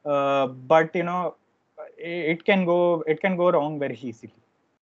 but it can go wrong very easily.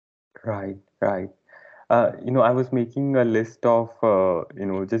 Right, right. I was making a list of,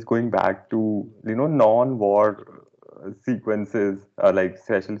 just going back to, non-war sequences, like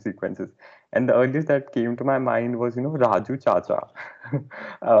special sequences. And the earliest that came to my mind was, Raju Chacha,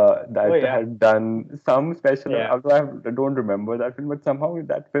 Oh that yeah, had done some special, yeah, although I don't remember that film, but somehow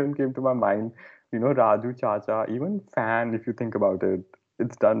that film came to my mind, Raju Chacha, even Fan, if you think about it.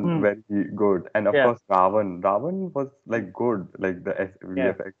 It's done Hmm. very good. And of Yeah, course, Ravan. Ravan was Hmm. like good. Like the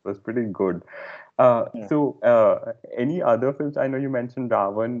Yeah, VFX was pretty good. yeah. Any other films? I know you mentioned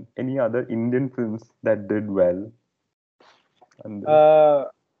Ravan. Any other Indian films that did well on this? Uh,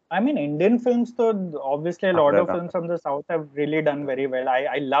 I mean, Indian films, though, obviously a lot of RRR. films from the South have really done very well.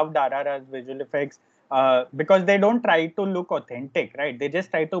 I loved RRR's visual effects because they don't try to look authentic, right? They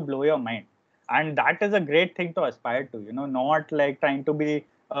just try to blow your mind. And that is a great thing to aspire to, not like trying to be.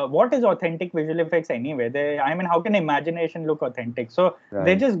 What is authentic visual effects anyway? I mean, how can imagination look authentic? So they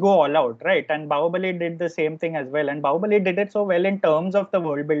Right, just go all out, right? And Bahubali did the same thing as well. And Bahubali did it so well in terms of the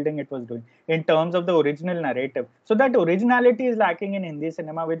world building it was doing, in terms of the original narrative. So that originality is lacking in Hindi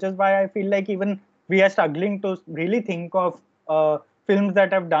cinema, which is why I feel like even we are struggling to really think of films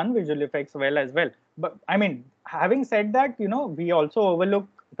that have done visual effects well as well. But I mean, having said that, we also overlook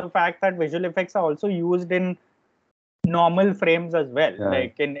the fact that visual effects are also used in normal frames as well,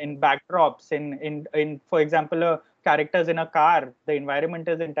 right, like in backdrops, in for example, characters in a car. The environment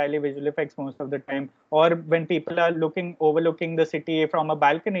is entirely visual effects most of the time, or when people are looking overlooking the city from a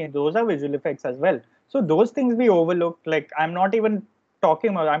balcony, those are visual effects as well. So those things we overlook. Like I'm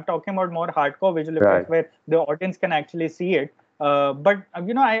talking about more hardcore visual effects right. where the audience can actually see it. But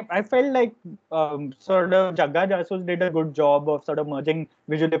I felt like sort of Jagga Jasus did a good job of sort of merging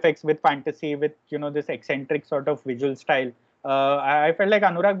visual effects with fantasy, with this eccentric sort of visual style. I felt like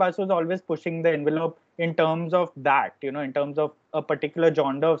Anurag Basu is always pushing the envelope in terms of that, in terms of a particular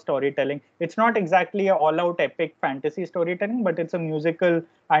genre of storytelling. It's not exactly a all-out epic fantasy storytelling, but it's a musical,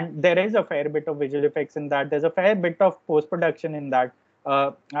 and there is a fair bit of visual effects in that. There's a fair bit of post-production in that.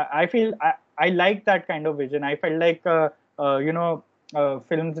 I feel I like that kind of vision. I felt like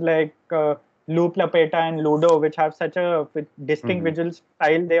films like Loop Lapeta and Ludo, which have such a distinct Hmm. visual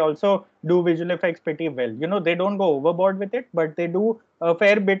style, they also do visual effects pretty well. They don't go overboard with it, but they do a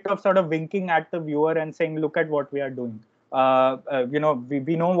fair bit of sort of winking at the viewer and saying, "Look at what we are doing."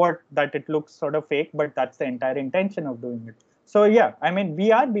 We know what that it looks sort of fake, but that's the entire intention of doing it. So yeah, I mean,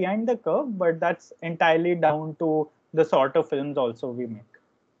 we are behind the curve, but that's entirely down to the sort of films also we make.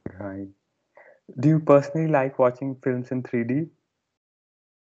 Right. Do you personally like watching films in 3D?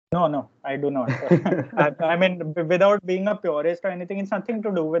 No, no, I do not. I mean, without being a purist or anything, it's nothing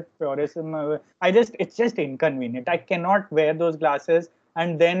to do with purism. It's just inconvenient. I cannot wear those glasses,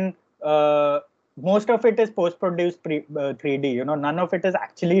 and then most of it is post-produced 3D. None of it is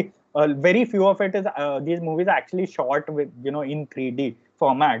actually. Very few of it is. These movies are actually shot with in 3D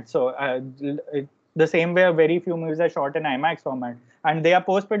format. So the same way, very few movies are shot in IMAX format, and they are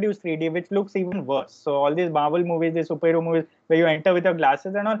post-produced 3D, which looks even worse. So all these Marvel movies, these superhero movies, where you enter with your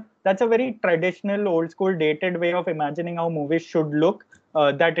glasses and all, that's a very traditional, old school, dated way of imagining how movies should look.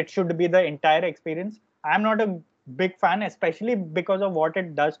 That it should be the entire experience. I'm not a big fan, especially because of what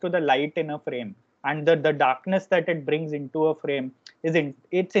it does to the light in a frame, and the darkness that it brings into a frame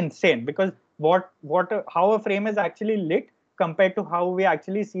it's insane. Because how a frame is actually lit compared to how we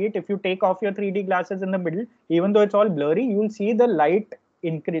actually see it. If you take off your 3D glasses in the middle, even though it's all blurry, you'll see the light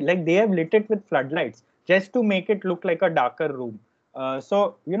increase. Like they have lit it with floodlights just to make it look like a darker room.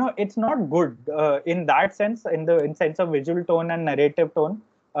 So it's not good in that sense, in sense of visual tone and narrative tone.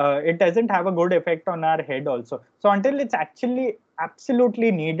 It doesn't have a good effect on our head also. So until it's actually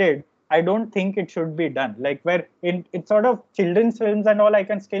absolutely needed, I don't think it should be done. Like where in it's sort of children's films and all, I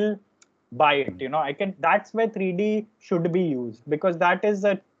can still buy it. I can. That's where 3D should be used, because that is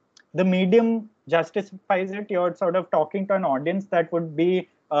the medium justifies it. You're sort of talking to an audience that would be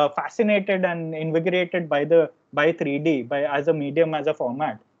fascinated and invigorated by 3D, by as a medium, as a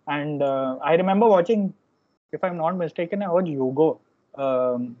format. And I remember watching, if I'm not mistaken, I watched Hugo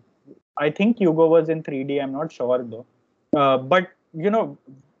Um, I think Hugo was in 3D. I'm not sure though. But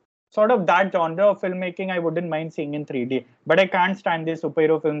sort of that genre of filmmaking, I wouldn't mind seeing in 3D. But I can't stand these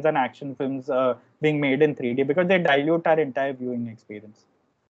superhero films and action films being made in 3D because they dilute our entire viewing experience.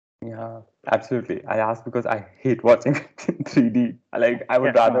 Yeah, absolutely. I asked because I hate watching it in 3D. Like, I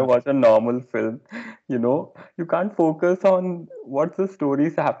would Yeah, rather no. watch a normal film. You can't focus on what the story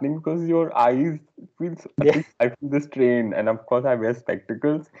is happening because your eyes feels, at Yeah. least I feel the strain. And of course, I wear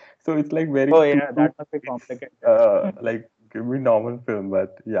spectacles. So it's like very Oh true yeah, to that must be it's complicated. like give me normal film,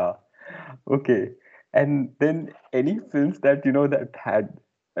 but yeah. Okay. And then any films that that had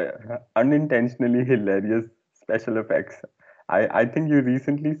unintentionally hilarious special effects. I think you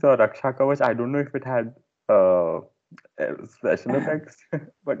recently saw Raksha Kavach. I don't know if it had special effects,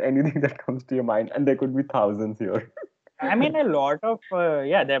 but anything that comes to your mind, and there could be thousands here. I mean, a lot of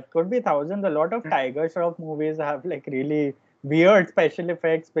there could be thousands. A lot of Tiger Shroff movies have like really weird special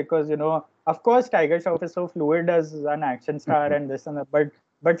effects because of course, Tiger Shroff is so fluid as an action star and this and that.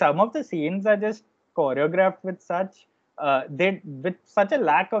 But some of the scenes are just choreographed with such they with such a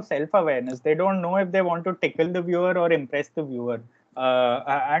lack of self awareness. They don't know if they want to tickle the viewer or impress the viewer.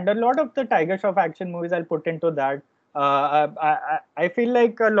 And a lot of the Tiger Shroff action movies, I'll put into that. I feel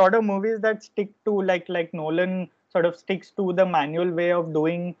like a lot of movies that stick to like Nolan sort of sticks to the manual way of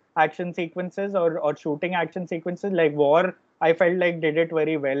doing action sequences or shooting action sequences. Like War, I felt like did it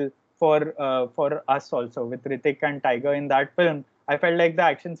very well for us also with Ritik and Tiger in that film. I felt like the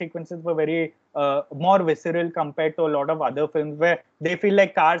action sequences were very more visceral compared to a lot of other films where they feel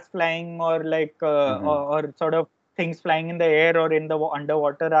like cars flying or like Hmm. or sort of things flying in the air or in the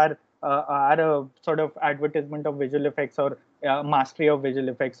underwater are a sort of advertisement of visual effects or mastery of visual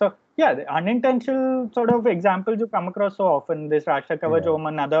effects. So yeah, the unintentional sort of examples you come across so often. This Rasha Kavach Yeah. Om,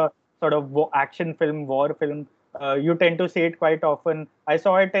 another sort of action film, war film. You tend to see it quite often. I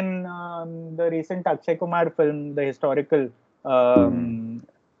saw it in the recent Akshay Kumar film, the historical. Hmm. Um,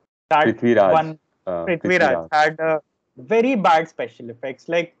 that Prithviraj. one, Prithviraj, Prithviraj. had very bad special effects.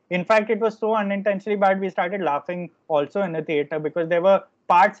 Like, in fact, it was so unintentionally bad, we started laughing also in the theater because there were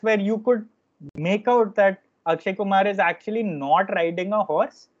parts where you could make out that Akshay Kumar is actually not riding a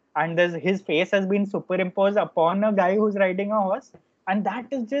horse, and his face has been superimposed upon a guy who's riding a horse, and that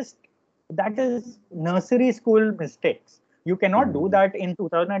is nursery school mistakes. You cannot do Hmm. that in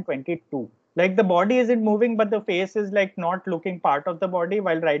 2022. Like the body isn't moving, but the face is like not looking part of the body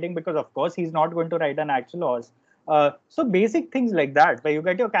while riding because of course he's not going to ride an actual horse. So basic things like that, where you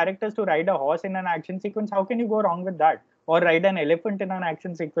get your characters to ride a horse in an action sequence, how can you go wrong with that? Or ride an elephant in an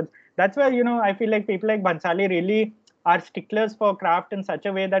action sequence. That's why I feel like people like Bansali really are sticklers for craft in such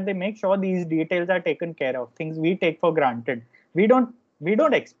a way that they make sure these details are taken care of. Things we take for granted. We don't we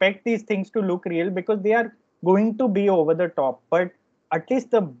don't expect these things to look real because they are going to be over the top. But at least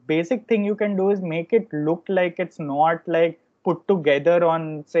the basic thing you can do is make it look like it's not like put together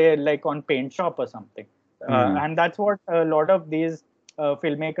on say like on paint shop or something. Hmm. And that's what a lot of these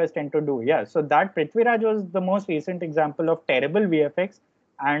filmmakers tend to do. Yeah, so that Prithviraj was the most recent example of terrible VFX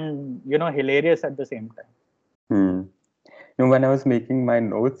and hilarious at the same time. Hmm. When I was making my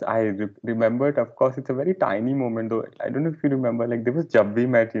notes, I remembered, of course, it's a very tiny moment, though. I don't know if you remember, like, there was Jab We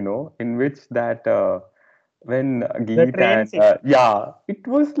Met, in which that when The Geet train and sequence, it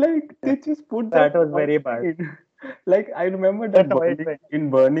was like yeah, they just put that that was toy very bad. train. Like, I remember The that toy burning train. in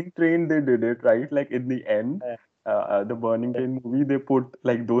Burning Train, they did it, right? Like, in the end, the Burning Yeah, Train movie, they put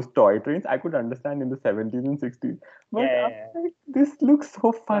like those toy trains. I could understand in the 70s and 60s, yeah, but yeah, I'm yeah. like, this looks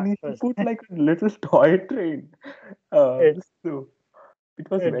so That funny. He was put like a little toy train. Uh, it. so it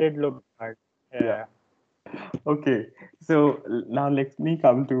was It very did look bad. yeah. Yeah. Okay, so now let me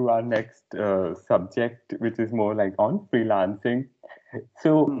come to our next subject, which is more like on freelancing.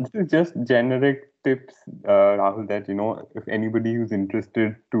 So Hmm. this is just generic tips, Rahul, that if anybody who's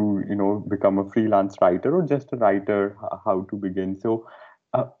interested to become a freelance writer or just a writer, how to begin. So,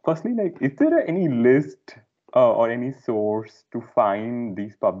 firstly, like, is there any list or any source to find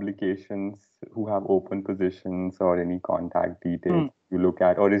these publications who have open positions or any contact details Hmm. you look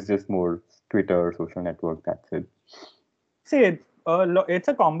at, or is just more Twitter, social network? That's it. See, it's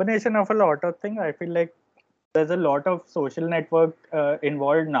a combination of a lot of things. I feel like there's a lot of social network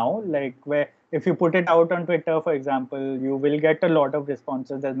involved now, like where if you put it out on Twitter, for example, you will get a lot of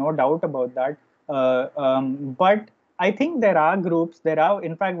responses. There's no doubt about that. But I think there are groups. There are,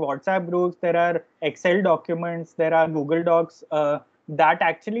 in fact, WhatsApp groups. There are Excel documents. There are Google Docs that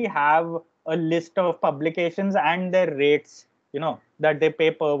actually have a list of publications and their rates. That they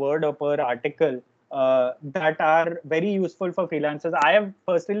pay per word or per article. that are very useful for freelancers. I have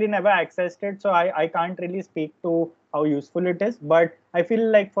personally never accessed it, so I can't really speak to how useful it is. But I feel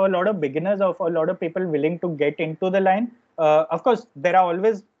like for a lot of beginners or for a lot of people willing to get into the line, of course, there are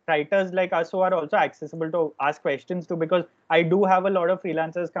always writers like us who are also accessible to ask questions to, because I do have a lot of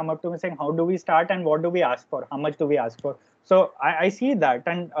freelancers come up to me saying, how do we start and what do we ask for? How much do we ask for? So I see that.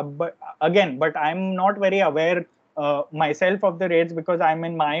 And but I'm not very aware myself of the rates because I'm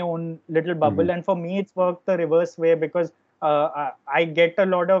in my own little Mm-hmm. bubble. And for me, it's worked the reverse way because I get a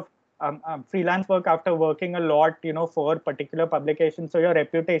lot of freelance work after working a lot, for particular publications. So your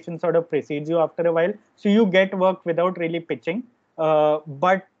reputation sort of precedes you after a while. So you get work without really pitching.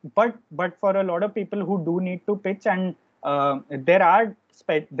 But for a lot of people who do need to pitch, and there are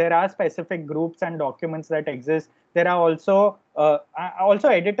specific groups and documents that exist. There are also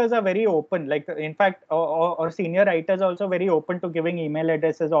editors are very open. Like in fact, or senior writers also very open to giving email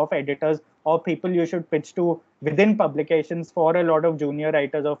addresses of editors or people you should pitch to within publications for a lot of junior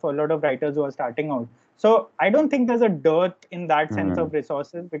writers or for a lot of writers who are starting out. So I don't think there's a dearth in that sense Mm-hmm. of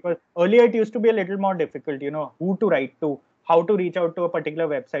resources, because earlier it used to be a little more difficult, who to write to, how to reach out to a particular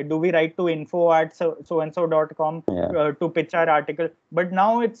website. Do we write to info@soandso.com Yeah. to pitch our article? But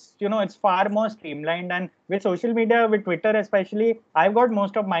now it's far more streamlined. And with social media, with Twitter especially, I've got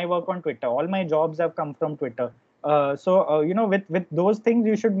most of my work on Twitter. All my jobs have come from Twitter. With those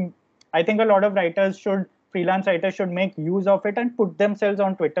things, I think a lot of freelance writers should make use of it and put themselves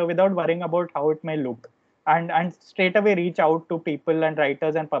on Twitter without worrying about how it may look, and straight away reach out to people and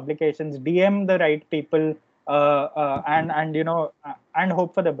writers and publications, DM the right people, and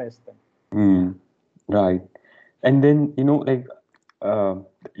hope for the best. Mm. Right. And then, uh,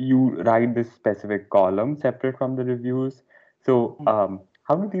 you write this specific column separate from the reviews. So, Then.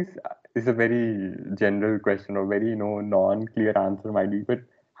 how do these, this is a very general question or very, non-clear answer might be, but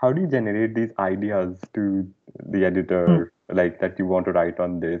how do you generate these ideas to the Hmm. editor, like that you want to write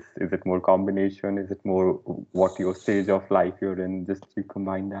on this? Is it more combination? Is it more what your stage of life you're in? Just you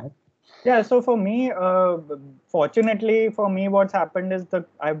combine that? Yeah, so for me, fortunately for me, what's happened is that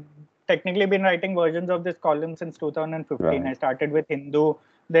I've technically been writing versions of this column since 2015. Right. I started with Hindu,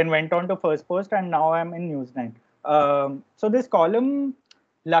 then went on to First Post, and now I'm in Newsnight. So this column,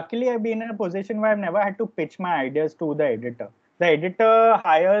 luckily, I've been in a position where I've never had to pitch my ideas to the editor. The editor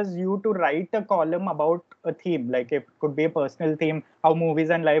hires you to write a column about a theme, like it could be a personal theme, how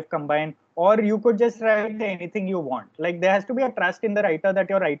movies and life combine, or you could just write anything you want. Like there has to be a trust in the writer that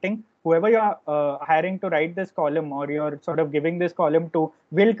you're writing. Whoever you're hiring to write this column, or you're sort of giving this column to,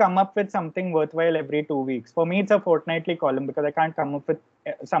 will come up with something worthwhile every 2 weeks. For me, it's a fortnightly column because I can't come up with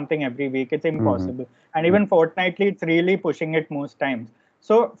something every week. It's Mm-hmm. impossible. And even fortnightly, it's really pushing it most times.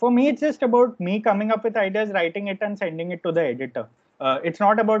 So for me, it's just about me coming up with ideas, writing it, and sending it to the editor. It's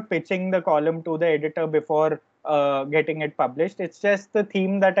not about pitching the column to the editor before getting it published. It's just the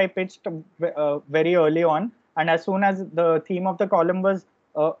theme that I pitched very early on, and as soon as the theme of the column was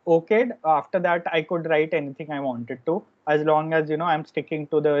okayed, after that I could write anything I wanted to, as long as I'm sticking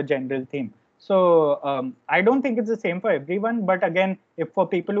to the general theme. So I don't think it's the same for everyone, but again, if for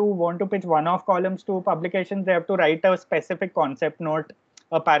people who want to pitch one-off columns to publications, they have to write a specific concept note,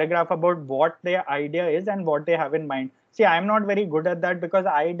 a paragraph about what their idea is and what they have in mind. See, I'm not very good at that because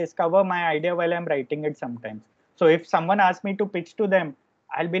I discover my idea while I'm writing it sometimes. So if someone asks me to pitch to them,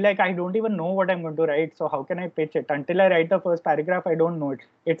 I'll be like, I don't even know what I'm going to write. So how can I pitch it? Until I write the first paragraph, I don't know it.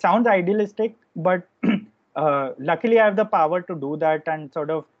 It sounds idealistic, but luckily I have the power to do that and sort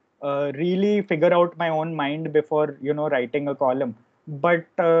of really figure out my own mind before writing a column. But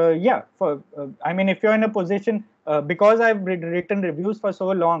yeah, I mean, if you're in a position, because I've written reviews for so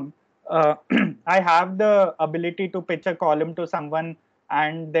long, I have the ability to pitch a column to someone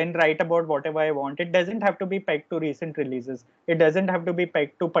and then write about whatever I want. It doesn't have to be pegged to recent releases. It doesn't have to be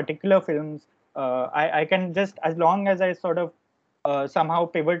pegged to particular films. I can just, as long as I sort of somehow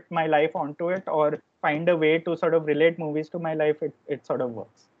pivot my life onto it or find a way to sort of relate movies to my life, it sort of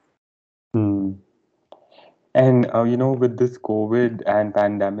works. Hmm. And with this COVID and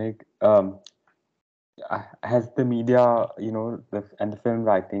pandemic, has the media, and the film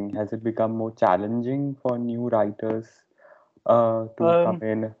writing, has it become more challenging for new writers to come Um,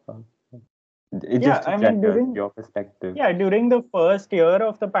 in? It's yeah, just in I mean, general, your perspective. during the first year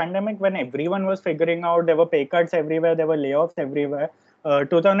of the pandemic, when everyone was figuring out, there were pay cuts everywhere, there were layoffs everywhere.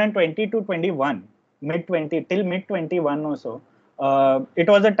 2020 to 21, mid 20 till mid 21 or so, it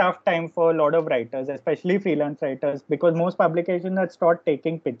was a tough time for a lot of writers, especially freelance writers, because most publications had stopped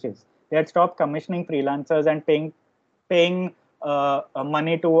taking pitches. They had stopped commissioning freelancers and paying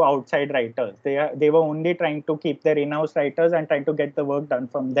money to outside writers. They were only trying to keep their in-house writers and trying to get the work done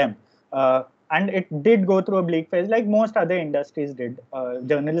from them. and it did go through a bleak phase, like most other industries did.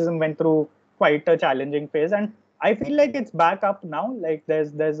 Journalism went through quite a challenging phase, and I feel like it's back up now. Like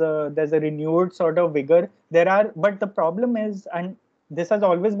there's a renewed sort of vigor. But the problem is, and this has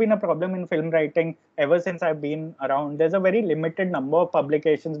always been a problem in film writing ever since I've been around. There's a very limited number of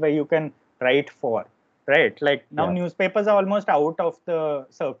publications where you can write for, right? Like now, Yeah. newspapers are almost out of the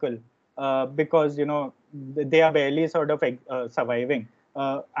circle because they are barely sort of surviving.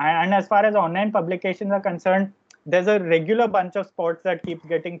 And as far as online publications are concerned, there's a regular bunch of spots that keeps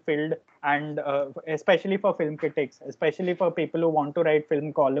getting filled, and especially for film critics, especially for people who want to write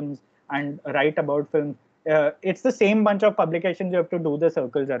film columns and write about film. It's the same bunch of publications you have to do the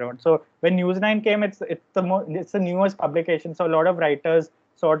circles around. So when News9 came, it's the newest publication. So a lot of writers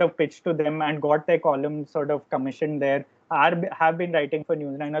sort of pitched to them and got their columns sort of commissioned there. Have been writing for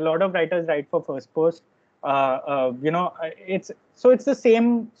News9. A lot of writers write for First Post. It's the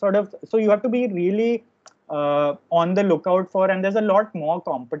same sort of. So you have to be really on the lookout for, and there's a lot more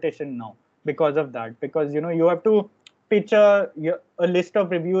competition now because of that. Because you have to pitch a list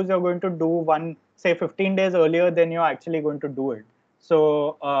of reviews you're going to do one, say, 15 days earlier than you're actually going to do it.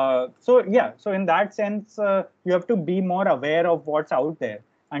 So in that sense, you have to be more aware of what's out there,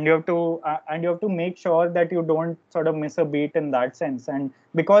 and you have to make sure that you don't sort of miss a beat in that sense. And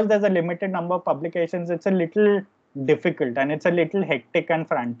because there's a limited number of publications, it's a little difficult and it's a little hectic and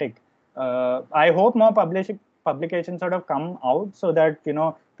frantic. I hope more publications sort of come out so that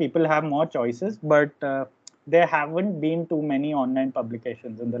people have more choices, but there haven't been too many online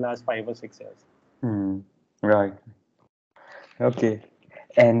publications in the last 5 or 6 years. Right. Okay.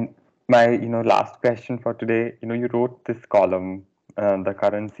 And my, last question for today, you wrote this column, The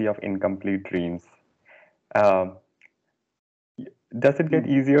Currency of Incomplete Dreams. Um, does it get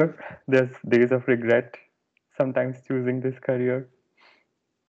easier? There's days of regret sometimes choosing this career.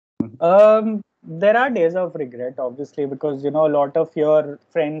 There are days of regret, obviously, because a lot of your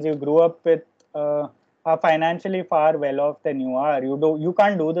friends you grew up with are financially far well off than you are. You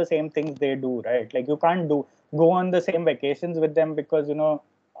can't do the same things they do, right? Like you can't go on the same vacations with them because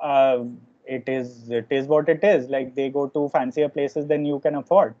uh, it is what it is. Like they go to fancier places than you can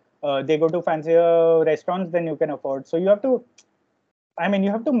afford. They go to fancier restaurants than you can afford. So you have to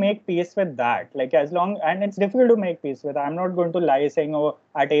make peace with that. Like and it's difficult to make peace with. I'm not going to lie saying, oh,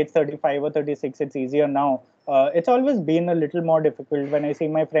 at age 35 or 36, it's easier now. It's always been a little more difficult when I see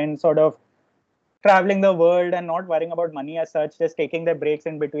my friends sort of traveling the world and not worrying about money as such, just taking their breaks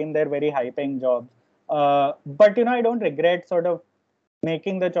in between their very high paying jobs. But I don't regret sort of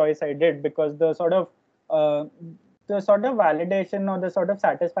making the choice I did, because uh, the sort of validation or the sort of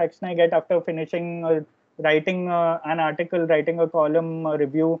satisfaction I get after finishing writing an article, writing a column, a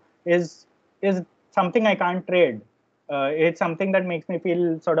review is something I can't trade. It's something that makes me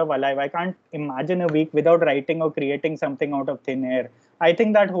feel sort of alive. I can't imagine a week without writing or creating something out of thin air. I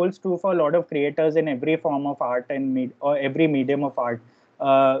think that holds true for a lot of creators in every form of art or every medium of art.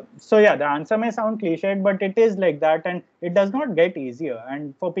 So yeah, the answer may sound cliched, but it is like that, and it does not get easier.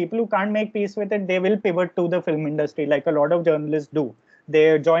 And for people who can't make peace with it, they will pivot to the film industry, like a lot of journalists do.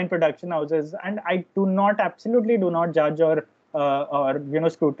 They join production houses, and I absolutely do not judge or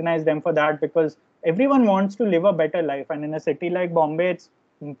scrutinize them for that, because everyone wants to live a better life, and in a city like Bombay, it's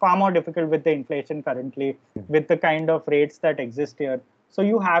far more difficult with the inflation currently, with the kind of rates that exist here. So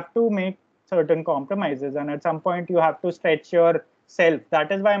you have to make certain compromises, and at some point you have to stretch yourself.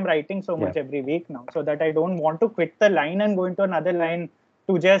 That is why I'm writing so Yeah. much every week now, so that I don't want to quit the line and go into another line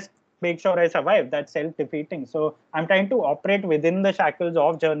to just make sure I survive. That's self-defeating. So I'm trying to operate within the shackles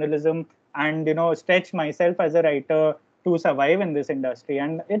of journalism and stretch myself as a writer to survive in this industry.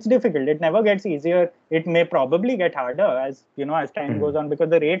 And it's difficult. It never gets easier. It may probably get harder as time goes on, because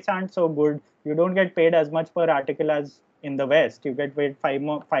the rates aren't so good. You don't get paid as much per article as in the West. You get paid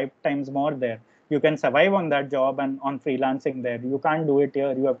five times more there. You can survive on that job and on freelancing there. You can't do it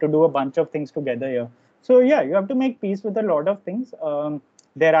here. You have to do a bunch of things together here. So yeah, you have to make peace with a lot of things.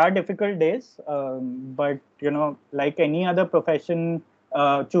 There are difficult days, but like any other profession,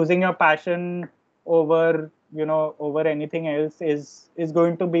 choosing your passion over anything else is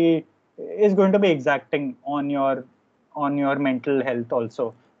going to be exacting on your mental health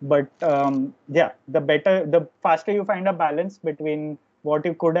also. But yeah, the faster you find a balance between what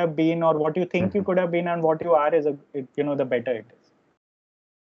you could have been or what you think you Mhm. could have been and what you are, the better it is.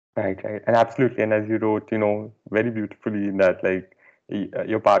 Right, right. And absolutely. And as you wrote, very beautifully in that, like,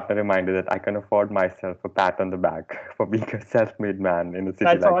 your partner reminded that I can afford myself a pat on the back for being a self-made man in a city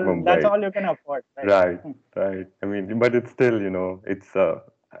That's like all. That's Mumbai. all you can afford, right? Right, right. I mean, but it's still, it's,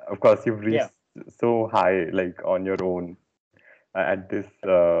 of course, you've Yeah. reached so high, like, on your own. at this,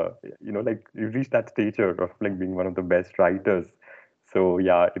 like you reach that stature of like being one of the best writers. So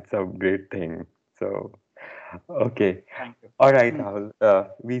yeah, it's a great thing. So okay, Thank you. all right, Hmm. Rahul.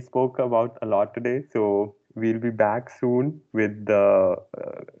 We spoke about a lot today, so we'll be back soon with a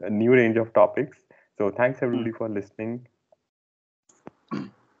new range of topics. So thanks Hmm. everybody for listening.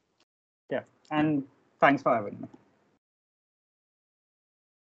 Yeah, and thanks for having me.